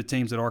about who the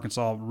teams that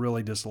Arkansas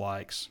really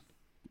dislikes,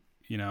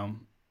 I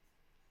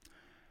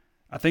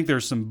think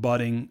there's some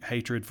budding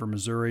hatred for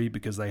Missouri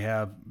because they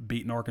have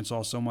beaten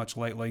Arkansas so much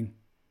lately.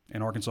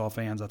 and Arkansas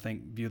fans, I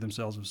think, view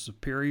themselves as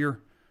superior.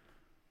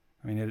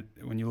 I mean,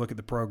 when you look at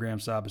the program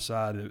side by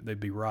side, they'd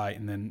be right,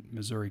 and then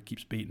Missouri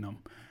keeps beating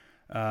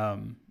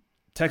them.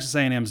 Texas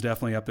A&M is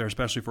definitely up there,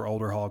 especially for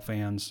older Hog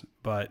fans,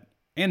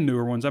 and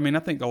newer ones. I mean, I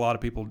think a lot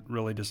of people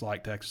really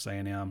dislike Texas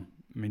A&M.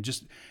 I mean,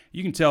 just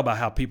you can tell by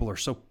how people are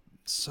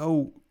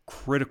so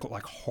critical,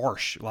 like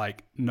harsh,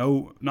 like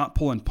not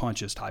pulling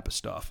punches type of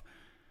stuff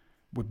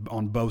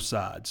on both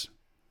sides.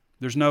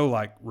 There's no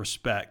like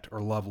respect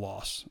or love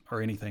loss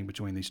or anything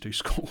between these two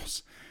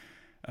schools.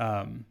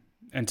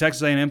 And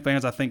Texas A&M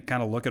fans, I think,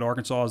 kind of look at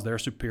Arkansas as their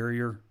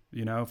superior,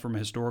 from a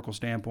historical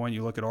standpoint.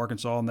 You look at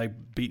Arkansas and they've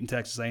beaten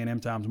Texas A&M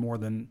times more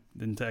than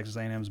Texas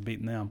A&M's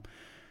beaten them.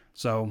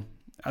 So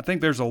I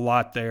think there's a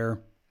lot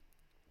there,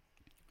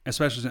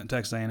 especially since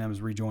Texas A&M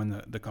has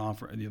rejoined the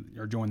conference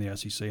or joined the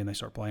SEC and they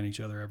start playing each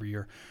other every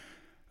year.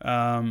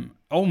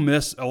 Ole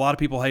Miss, a lot of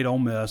people hate Ole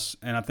Miss,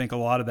 and I think a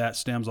lot of that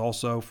stems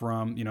also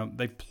from,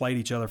 they've played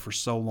each other for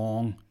so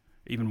long,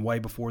 even way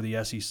before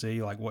the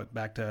SEC, like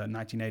back to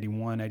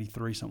 1981,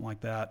 83, something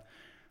like that,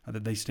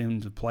 that they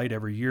seem to have played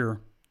every year.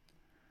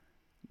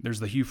 There's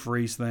the Hugh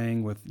Freeze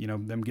thing with,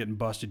 them getting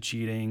busted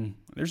cheating.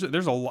 There's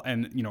a lot,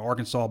 and,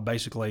 Arkansas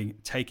basically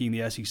taking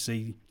the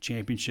SEC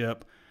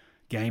championship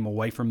game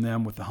away from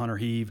them with the Hunter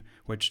Heave,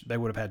 which they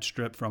would have had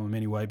stripped from them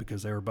anyway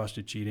because they were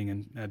busted cheating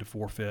and had to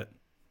forfeit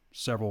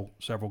several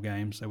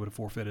games. They would have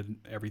forfeited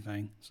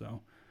everything.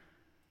 So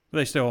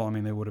they still,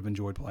 they would have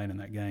enjoyed playing in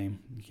that game.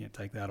 You can't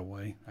take that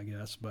away, I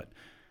guess. But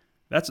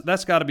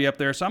that's got to be up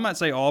there. So I might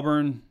say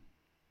Auburn,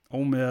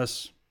 Ole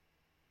Miss,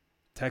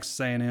 Texas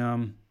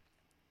A&M.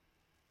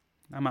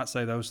 I might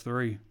say those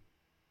three.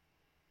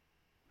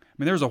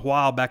 There was a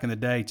while back in the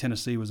day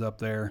Tennessee was up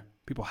there.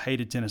 People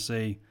hated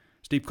Tennessee.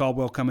 Steve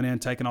Caldwell coming in,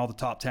 taking all the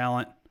top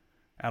talent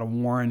out of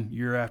Warren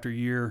year after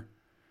year.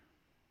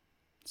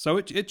 So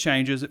it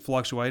changes, it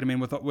fluctuates.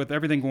 With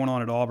everything going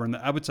on at Auburn,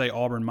 I would say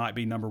Auburn might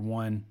be number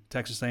 1.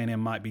 Texas A&M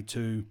might be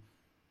 2.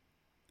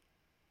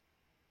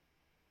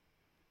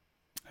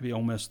 Maybe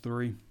Ole Miss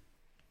 3.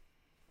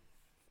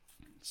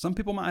 Some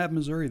people might have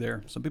Missouri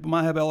there. Some people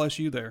might have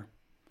LSU there.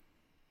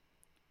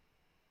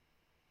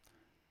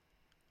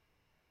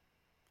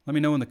 Let me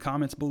know in the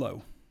comments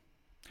below.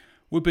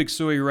 Whoopig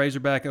Suey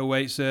Razorback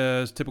 08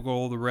 says,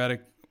 typical the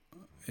Reddick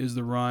is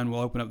the run. Will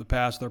open up the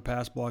pass. Their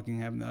pass blocking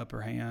having the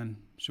upper hand.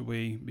 Should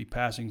we be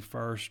passing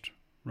first,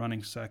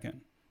 running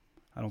second?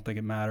 I don't think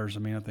it matters.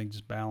 I think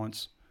just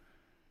balance.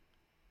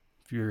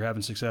 If you're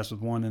having success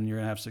with one, then you're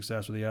going to have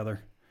success with the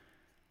other.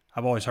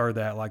 I've always heard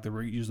that, like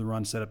use the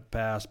run to set up the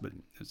pass, but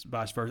it's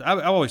vice versa.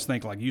 I always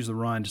think like use the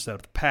run to set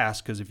up the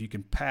pass, because if you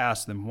can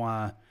pass, then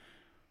why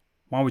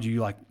would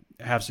you like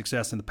have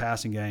success in the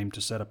passing game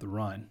to set up the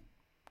run?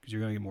 Because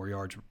you're going to get more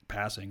yards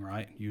passing,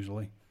 right?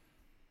 Usually.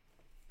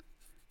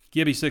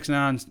 Gibby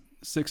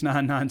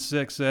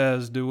 6996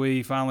 says, do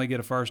we finally get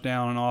a first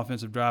down on an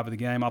offensive drive of the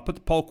game? I'll put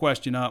the poll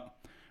question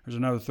up. There's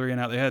another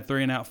 3-and-out. They had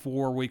 3-and-out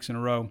 4 weeks in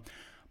a row.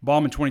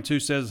 Ballman 22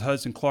 says,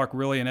 Hudson Clark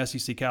really an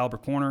SEC caliber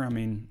corner?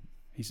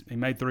 He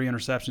made 3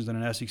 interceptions in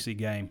an SEC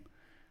game,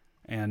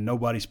 and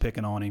nobody's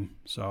picking on him.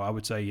 So I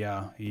would say,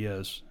 yeah, he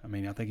is. I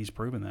think he's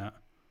proven that.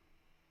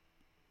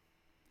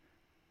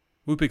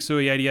 Whoopig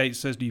Suey 88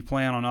 says, do you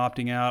plan on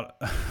opting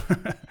out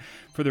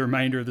for the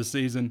remainder of the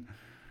season,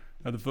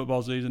 of the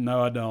football season?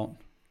 No, I don't.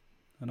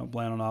 I don't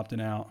plan on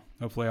opting out.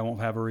 Hopefully I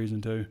won't have a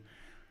reason to.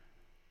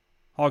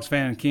 Hogs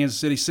fan in Kansas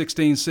City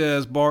 16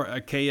 says,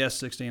 KS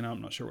 16,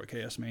 I'm not sure what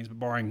KS means, but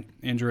barring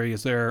injury,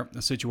 is there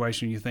a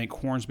situation you think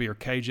Hornsby or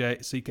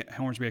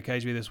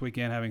KJ this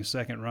weekend having a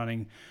second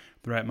running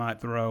threat might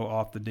throw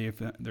off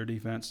their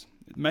defense?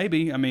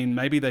 Maybe.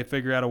 Maybe they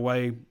figure out a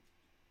way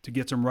to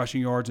get some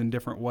rushing yards in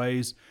different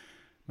ways.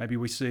 Maybe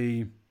we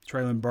see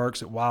Traylon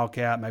Burks at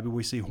Wildcat. Maybe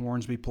we see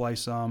Hornsby play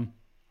some.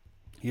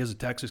 He is a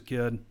Texas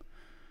kid.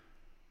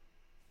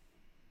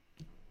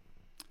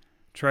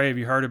 Trey, have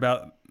you heard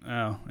about,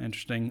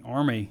 interesting,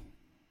 Army?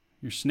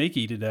 You're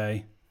sneaky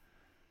today.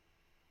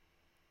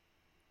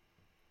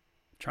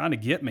 Trying to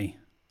get me.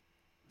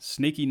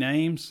 Sneaky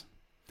names.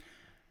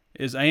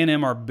 Is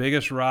A&M our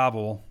biggest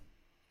rival?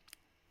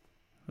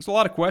 There's a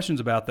lot of questions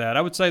about that.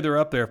 I would say they're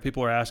up there if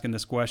people are asking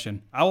this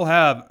question. I will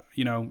have,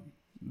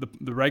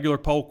 the regular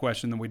poll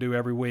question that we do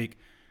every week.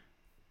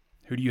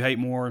 Who do you hate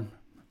more,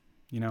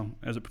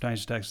 as it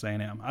pertains to Texas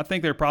A&M? I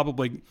think they're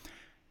probably –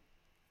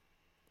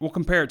 we'll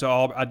compare it to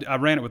Auburn. I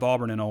ran it with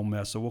Auburn and Ole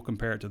Miss, so we'll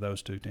compare it to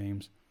those two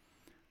teams.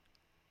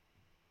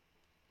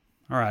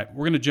 All right,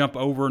 we're going to jump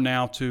over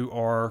now to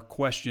our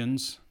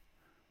questions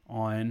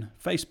on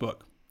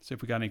Facebook. See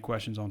if we got any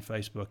questions on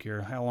Facebook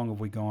here. How long have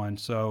we gone?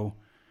 So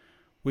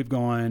we've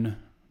gone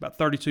about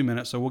 32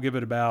 minutes, so we'll give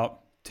it about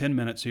 10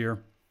 minutes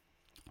here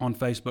on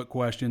Facebook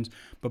questions.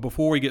 But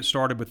before we get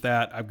started with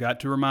that, I've got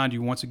to remind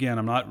you once again,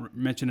 I'm not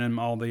mentioning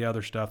all the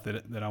other stuff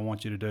that I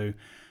want you to do,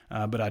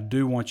 but I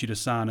do want you to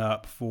sign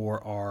up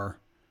for our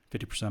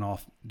 50%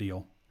 off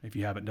deal if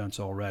you haven't done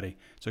so already.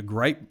 It's a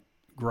great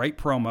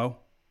promo.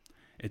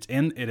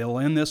 It'll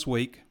end this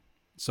week,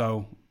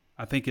 so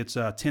I think it's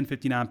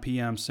 10:59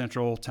 p.m.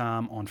 Central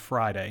Time on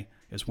Friday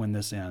is when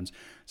this ends.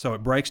 So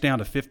it breaks down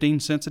to 15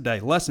 cents a day,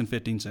 less than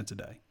 15 cents a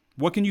day.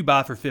 What can you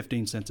buy for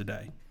 15 cents a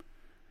day?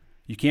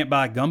 You can't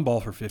buy a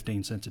gumball for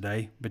 15 cents a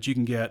day, but you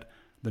can get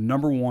the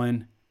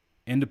 #1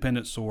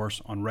 independent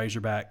source on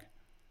Razorback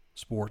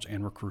sports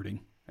and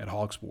recruiting at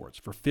Hog Sports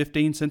for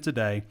 15 cents a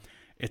day.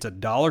 It's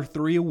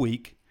 $1.03 a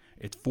week.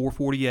 It's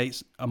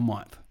 $4.48 a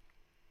month.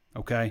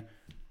 Okay?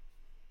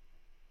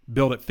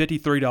 Billed at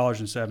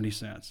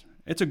 $53.70.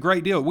 It's a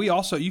great deal.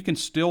 You can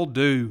still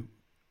do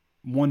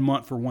 1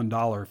 month for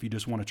 $1 if you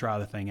just want to try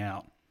the thing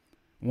out.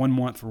 1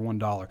 month for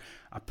 $1.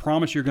 I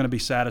promise you're going to be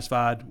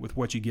satisfied with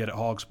what you get at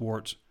Hog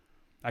Sports.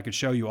 I could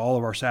show you all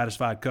of our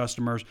satisfied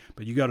customers,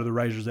 but you go to the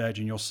Razor's Edge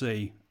and you'll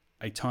see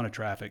a ton of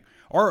traffic.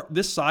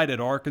 This site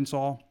at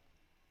Arkansas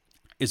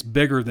is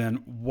bigger than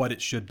what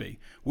it should be.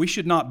 We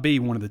should not be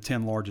one of the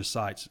 10 largest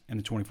sites in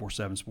the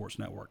 24/7 Sports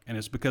Network, and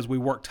it's because we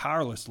work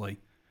tirelessly.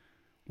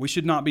 We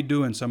should not be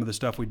doing some of the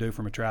stuff we do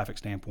from a traffic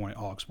standpoint at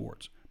Hog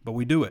Sports, but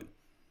we do it.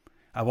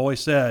 I've always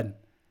said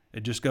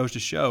it just goes to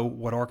show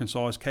what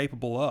Arkansas is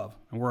capable of,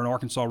 and we're an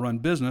Arkansas-run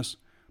business,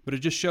 but it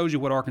just shows you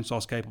what Arkansas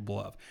is capable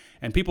of.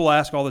 And people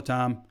ask all the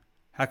time,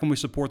 how can we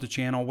support the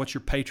channel? What's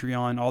your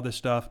Patreon? All this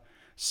stuff.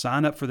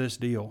 Sign up for this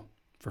deal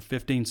for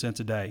 15 cents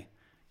a day.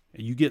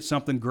 You get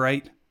something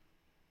great.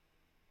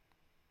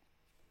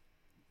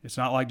 It's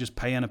not like just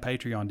paying a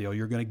Patreon deal.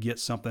 You're going to get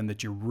something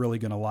that you're really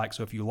going to like.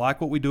 So if you like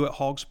what we do at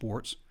Hog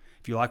Sports,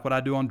 if you like what I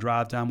do on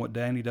Drive Time, what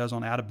Danny does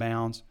on Out of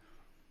Bounds,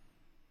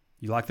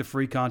 you like the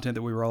free content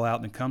that we roll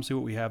out, then come see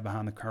what we have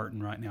behind the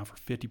curtain right now for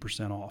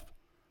 50% off.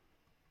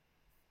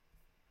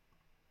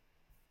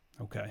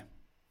 Okay.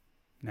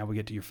 Now we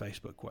get to your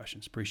Facebook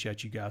questions.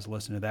 Appreciate you guys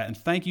listening to that. And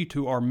thank you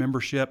to our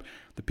membership,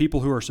 the people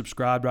who are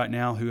subscribed right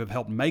now who have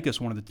helped make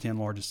us one of the 10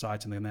 largest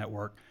sites in the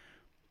network.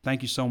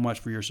 Thank you so much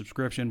for your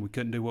subscription. We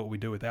couldn't do what we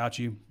do without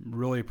you.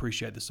 Really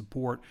appreciate the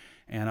support,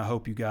 and I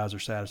hope you guys are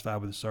satisfied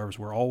with the service.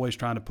 We're always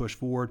trying to push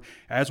forward.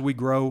 As we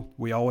grow,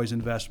 we always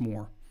invest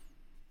more.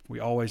 We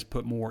always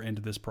put more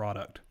into this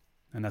product,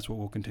 and that's what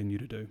we'll continue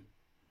to do.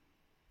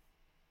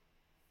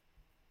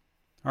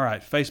 All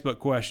right, Facebook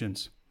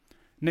questions.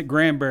 Nick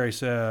Granberry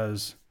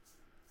says,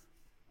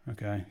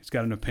 okay, he's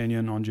got an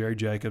opinion on Jerry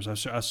Jacobs. I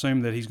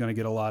assume that he's going to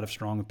get a lot of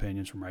strong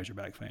opinions from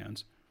Razorback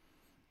fans.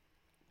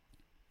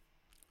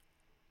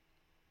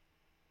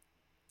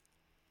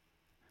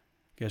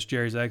 Guess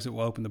Jerry's exit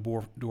will open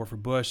the door for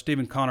Bush.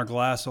 Stephen Connor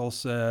Glassell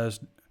says,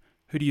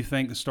 who do you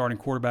think the starting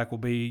quarterback will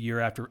be year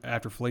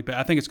after Felipe?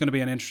 I think it's going to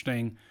be an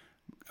interesting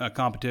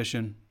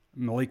competition.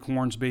 Malik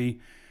Hornsby.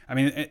 I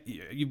mean,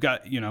 you've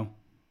got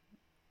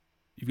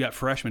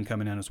freshmen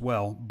coming in as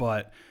well,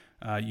 but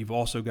you've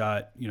also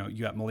got,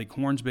 you got Malik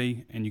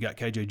Hornsby and you got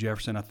KJ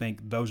Jefferson. I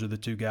think those are the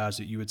two guys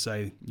that you would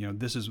say,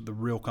 this is the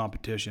real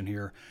competition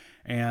here.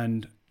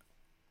 And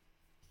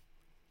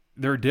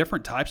there are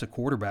different types of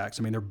quarterbacks.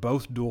 I mean, they're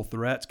both dual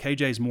threats.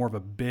 KJ's more of a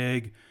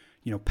big,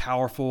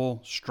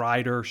 powerful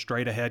strider,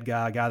 straight ahead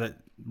guy, a guy that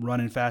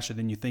running faster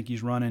than you think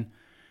he's running.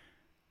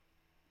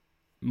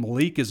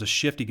 Malik is a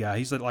shifty guy.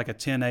 He's like a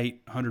 10-8,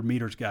 100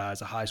 meters guy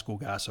as a high school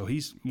guy. So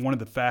he's one of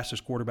the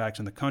fastest quarterbacks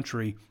in the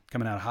country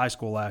coming out of high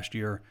school last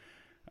year.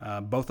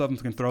 Both of them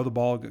can throw the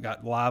ball,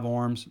 got live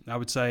arms. I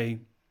would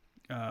say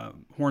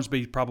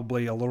Hornsby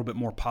probably a little bit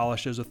more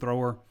polished as a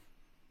thrower,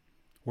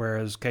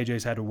 whereas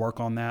KJ's had to work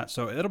on that.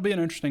 So it'll be an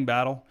interesting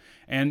battle.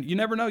 And you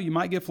never know, you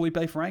might get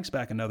Felipe Franks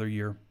back another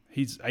year.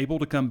 He's able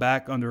to come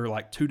back under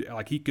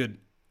he could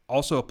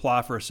also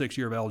apply for a 6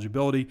 year of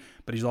eligibility,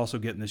 but he's also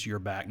getting this year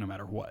back no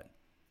matter what.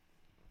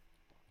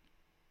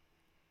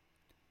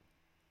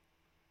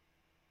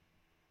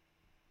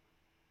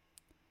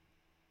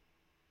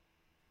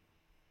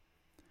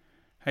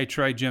 Hey,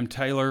 Trey, Jim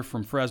Taylor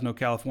from Fresno,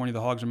 California.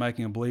 The Hogs are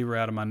making a believer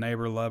out of my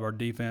neighbor. Love our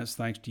defense.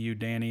 Thanks to you,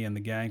 Danny, and the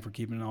gang for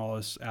keeping all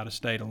us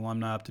out-of-state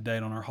alumni up to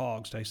date on our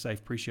Hogs. Stay safe.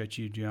 Appreciate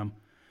you, Jim.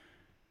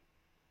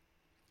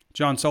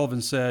 John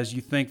Sullivan says,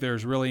 you think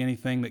there's really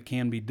anything that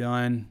can be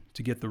done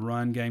to get the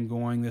run game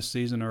going this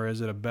season, or is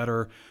it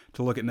better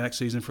to look at next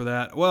season for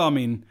that? Well, I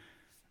mean,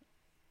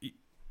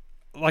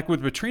 like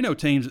with Petrino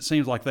teams, it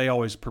seems like they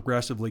always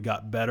progressively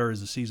got better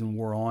as the season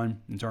wore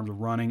on in terms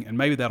of running, and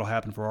maybe that'll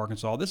happen for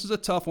Arkansas. This is a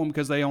tough one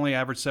because they only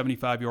average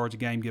 75 yards a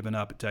game given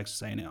up at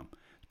Texas A&M.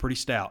 It's pretty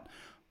stout.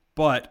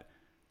 But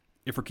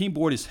if Rakeem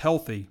Boyd is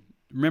healthy,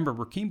 remember,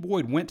 Rakeem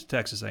Boyd went to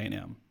Texas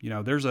A&M.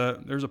 There's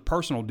a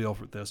personal deal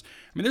for this.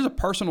 I mean, there's a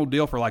personal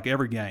deal for like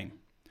every game.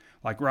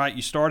 Like, right,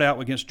 you start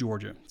out against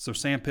Georgia. So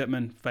Sam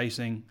Pittman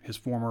facing his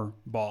former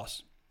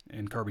boss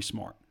in Kirby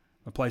Smart,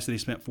 a place that he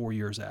spent 4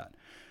 years at.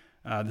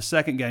 The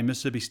second game,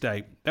 Mississippi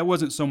State, that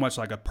wasn't so much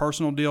like a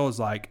personal deal as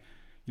like,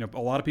 a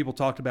lot of people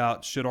talked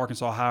about should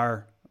Arkansas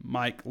hire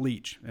Mike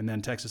Leach, and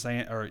then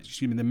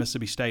then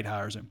Mississippi State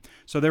hires him.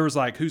 So there was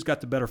like, who's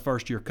got the better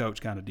first-year coach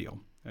kind of deal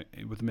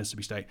with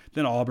Mississippi State.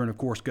 Then Auburn, of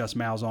course, Gus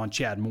Malzahn,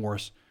 Chad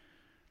Morris.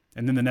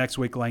 And then the next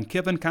week, Lane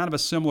Kiffin, kind of a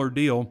similar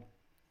deal.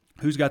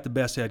 Who's got the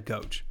best head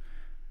coach,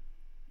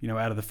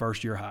 out of the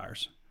first-year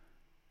hires?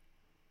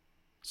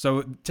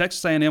 So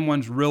Texas A&M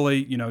one's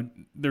really,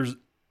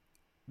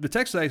 the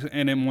Texas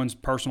A&M one's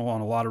personal on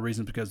a lot of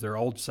reasons because they're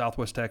old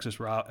Southwest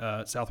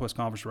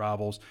Conference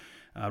rivals.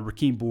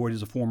 Rakeem Boyd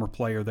is a former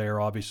player there,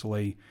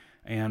 obviously,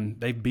 and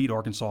they've beat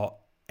Arkansas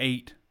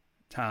 8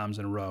 times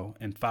in a row,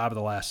 and 5 of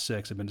the last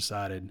 6 have been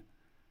decided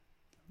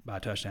by a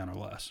touchdown or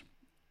less.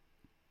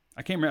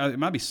 I can't remember. It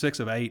might be 6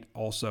 of 8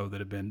 also that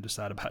have been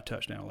decided by a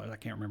touchdown or less. I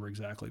can't remember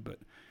exactly, but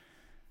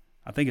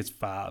I think it's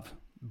 5.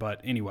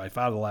 But anyway,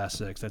 5 of the last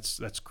 6. That's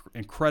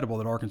incredible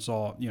that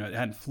Arkansas, it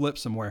hadn't flipped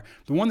somewhere.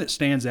 The one that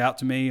stands out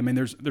to me, I mean,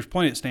 there's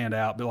plenty that stand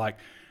out, but like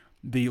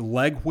the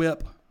leg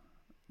whip,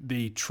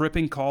 the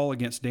tripping call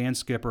against Dan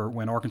Skipper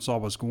when Arkansas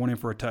was going in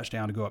for a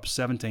touchdown to go up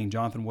 17.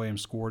 Jonathan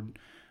Williams scored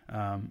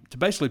to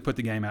basically put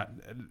the game out,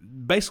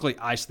 basically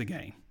ice the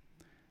game,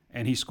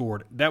 and he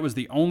scored. That was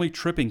the only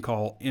tripping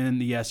call in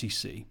the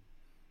SEC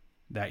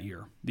that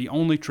year. The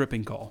only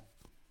tripping call.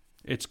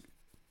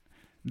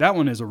 That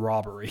one is a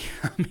robbery.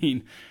 I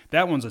mean,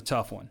 that one's a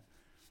tough one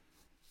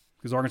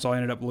because Arkansas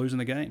ended up losing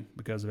the game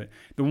because of it.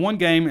 The one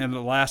game in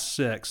the last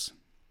 6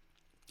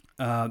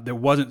 that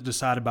wasn't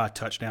decided by a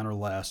touchdown or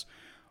less,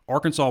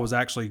 Arkansas was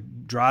actually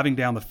driving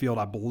down the field,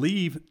 I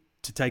believe,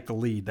 to take the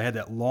lead. They had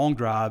that long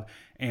drive,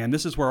 and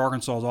this is where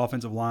Arkansas's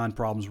offensive line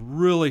problems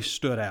really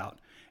stood out.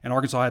 And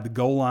Arkansas had the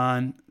goal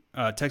line.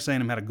 Texas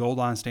A&M had a goal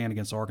line stand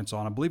against Arkansas,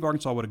 and I believe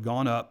Arkansas would have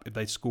gone up if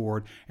they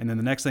scored. And then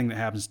the next thing that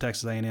happens,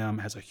 Texas A&M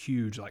has a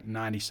huge,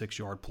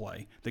 96-yard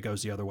play that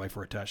goes the other way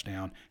for a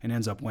touchdown and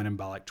ends up winning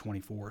by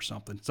 24 or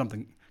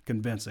something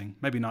convincing.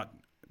 Maybe not.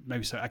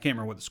 Maybe so. I can't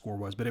remember what the score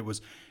was, but it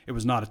was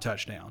not a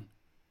touchdown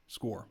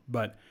score.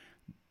 But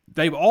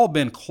they've all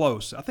been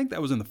close. I think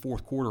that was in the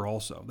fourth quarter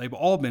also. They've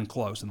all been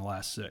close in the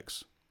last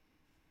 6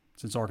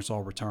 since Arkansas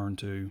returned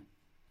to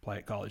play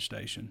at College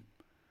Station.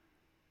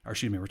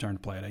 Returned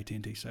to play at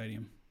AT&T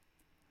Stadium.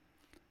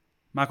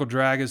 Michael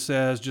Dragas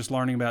says, just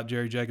learning about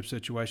Jerry Jacobs'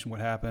 situation, what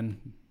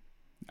happened.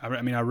 I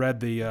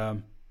read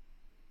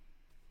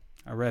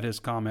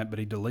his comment, but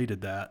he deleted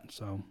that.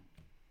 So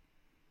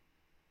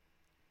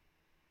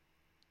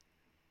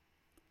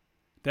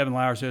Devin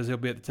Lauer says he'll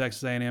be at the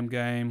Texas A&M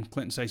game.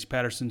 Clinton Stacey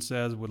Patterson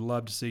says would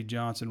love to see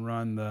Johnson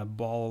run the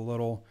ball a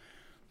little.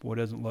 Boy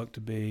doesn't look to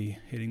be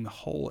hitting the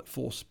hole at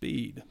full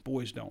speed.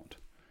 Boys don't.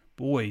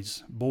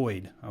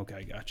 Boyd.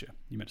 Okay, gotcha.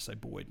 You meant to say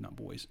Boyd, not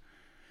boys.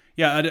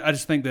 Yeah, I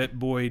just think that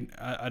Boyd,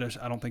 I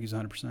don't think he's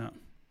 100%.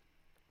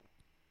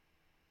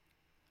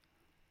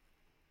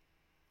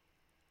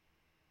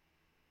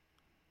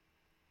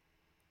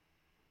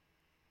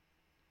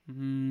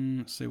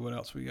 Let's see what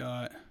else we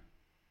got.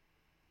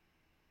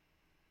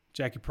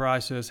 Jackie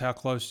Price says, how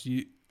close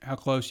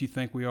you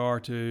think we are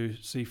to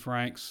see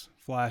Frank's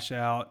flash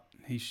out?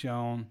 He's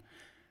shown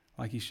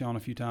a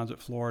few times at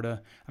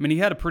Florida. I mean, he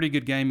had a pretty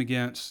good game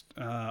against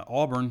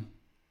Auburn.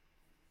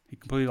 He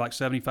completed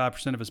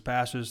 75% of his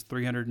passes,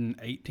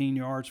 318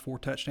 yards, 4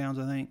 touchdowns,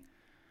 I think.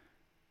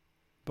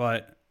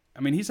 But,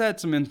 I mean, he's had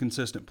some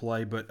inconsistent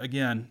play. But,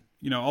 again,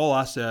 all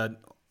I said,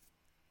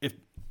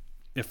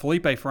 if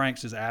Felipe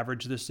Franks is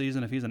average this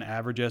season, if he's an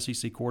average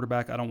SEC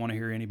quarterback, I don't want to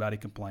hear anybody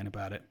complain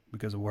about it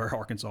because of where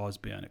Arkansas has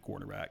been at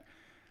quarterback.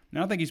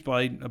 Now, I think he's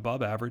played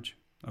above average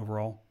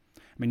overall.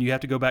 I mean, you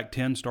have to go back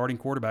 10 starting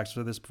quarterbacks. I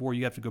said this before.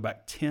 You have to go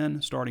back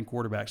 10 starting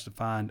quarterbacks to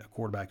find a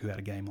quarterback who had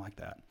a game like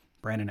that.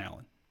 Brandon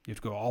Allen. You have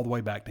to go all the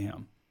way back to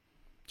him.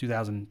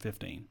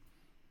 2015.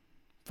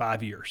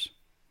 5 years.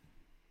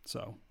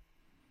 So,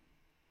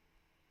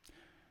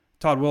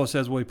 Todd Willis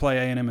says, will he play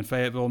A&M in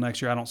Fayetteville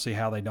next year? I don't see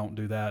how they don't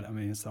do that. I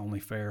mean, it's the only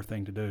fair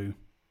thing to do.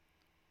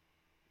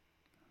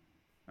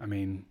 I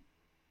mean,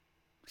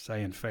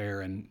 saying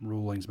fair and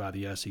rulings by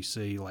the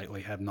SEC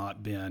lately have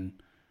not been...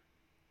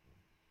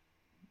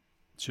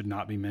 should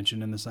not be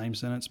mentioned in the same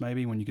sentence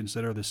maybe when you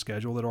consider the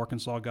schedule that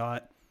Arkansas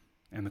got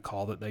and the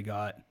call that they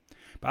got.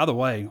 By the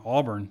way,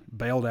 Auburn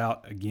bailed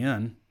out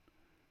again.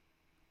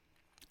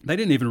 They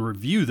didn't even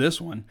review this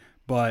one,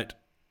 but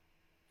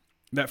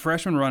that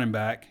freshman running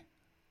back,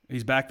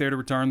 he's back there to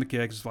return the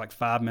kick. It's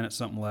 5 minutes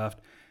something left.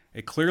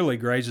 It clearly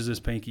grazes his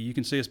pinky. You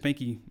can see his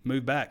pinky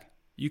move back.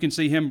 You can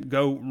see him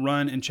go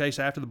run and chase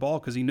after the ball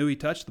because he knew he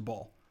touched the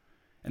ball.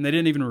 And they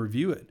didn't even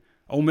review it.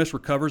 Ole Miss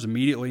recovers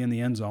immediately in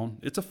the end zone.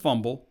 It's a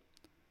fumble.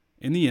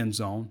 In the end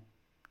zone,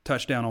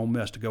 touchdown Ole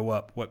Miss to go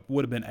up what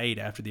would have been 8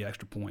 after the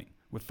extra point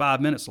with 5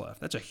 minutes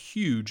left. That's a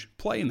huge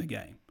play in the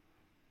game.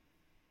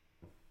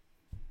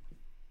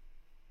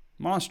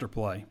 Monster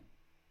play.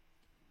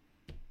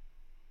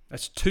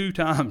 That's 2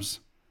 times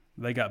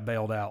they got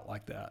bailed out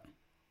like that.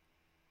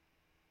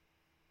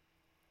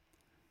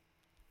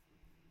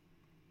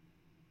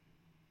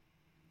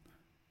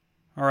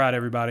 All right,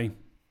 everybody.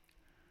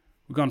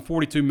 We've gone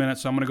 42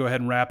 minutes, so I'm going to go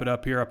ahead and wrap it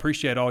up here. I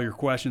appreciate all your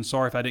questions.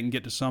 Sorry if I didn't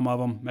get to some of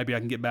them. Maybe I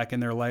can get back in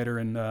there later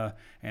and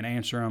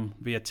answer them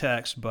via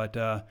text. But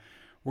we're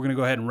going to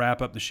go ahead and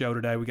wrap up the show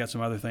today. We got some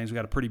other things. We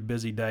got a pretty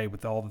busy day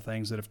with all the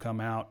things that have come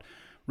out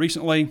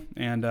recently,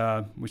 and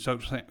we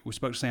spoke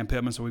to Sam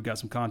Pittman, so we've got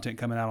some content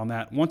coming out on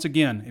that. Once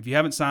again, if you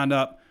haven't signed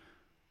up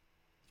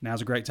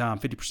Now's a great time.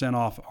 50%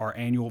 off our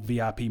annual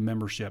VIP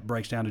membership.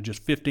 Breaks down to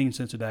just 15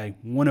 cents a day,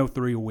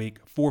 $103 a week,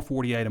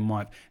 $448 a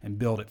month, and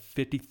billed at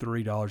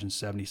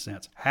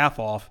 $53.70. Half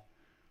off.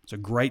 It's a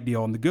great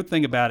deal. And the good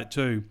thing about it,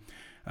 too,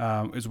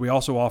 is we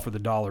also offer the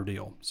dollar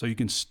deal. So you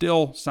can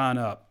still sign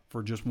up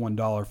for just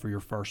 $1 for your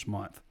first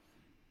month.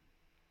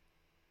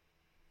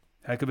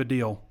 Heck of a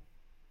deal.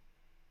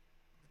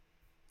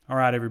 All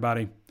right,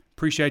 everybody.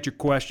 Appreciate your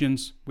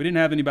questions. We didn't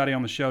have anybody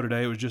on the show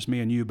today. It was just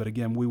me and you. But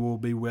again, we will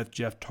be with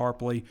Jeff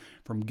Tarpley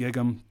from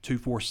Gig'em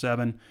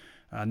 247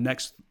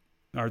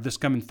 this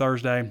coming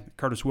Thursday.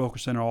 Curtis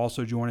Wilkerson will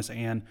also join us,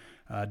 and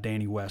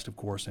Danny West, of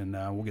course. And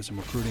we'll get some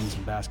recruiting,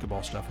 some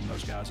basketball stuff from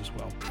those guys as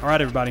well. All right,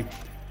 everybody.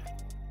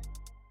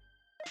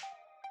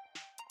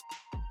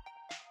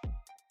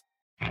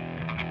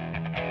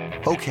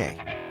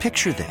 Okay,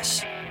 picture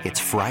this. It's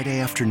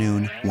Friday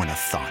afternoon when a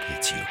thought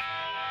hits you.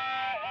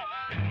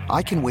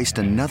 I can waste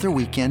another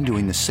weekend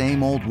doing the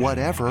same old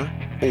whatever,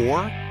 or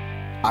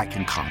I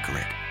can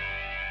conquer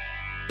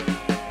it.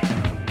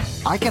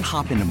 I can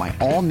hop into my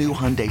all-new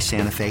Hyundai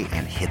Santa Fe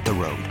and hit the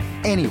road.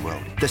 Any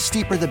road. The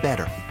steeper, the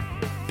better.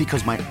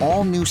 Because my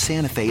all-new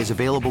Santa Fe is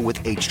available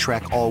with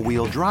H-Track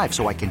all-wheel drive,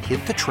 so I can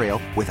hit the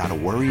trail without a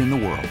worry in the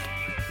world.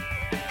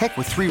 Heck,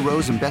 with 3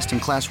 rows and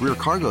best-in-class rear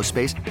cargo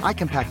space, I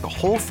can pack the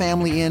whole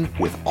family in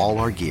with all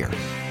our gear.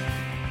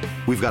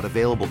 We've got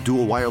available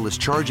dual wireless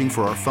charging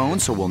for our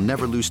phones, so we'll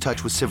never lose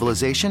touch with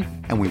civilization,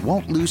 and we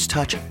won't lose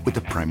touch with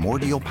the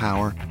primordial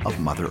power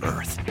of Mother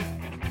Earth.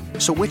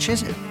 So which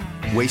is it?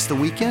 Waste the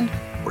weekend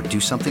or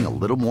do something a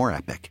little more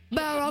epic?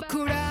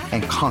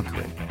 And conquer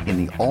it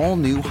in the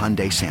all-new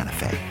Hyundai Santa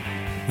Fe.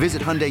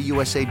 Visit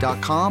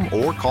HyundaiUSA.com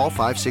or call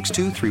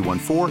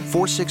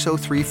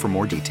 562-314-4603 for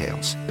more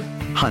details.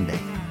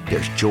 Hyundai,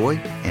 there's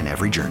joy in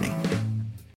every journey.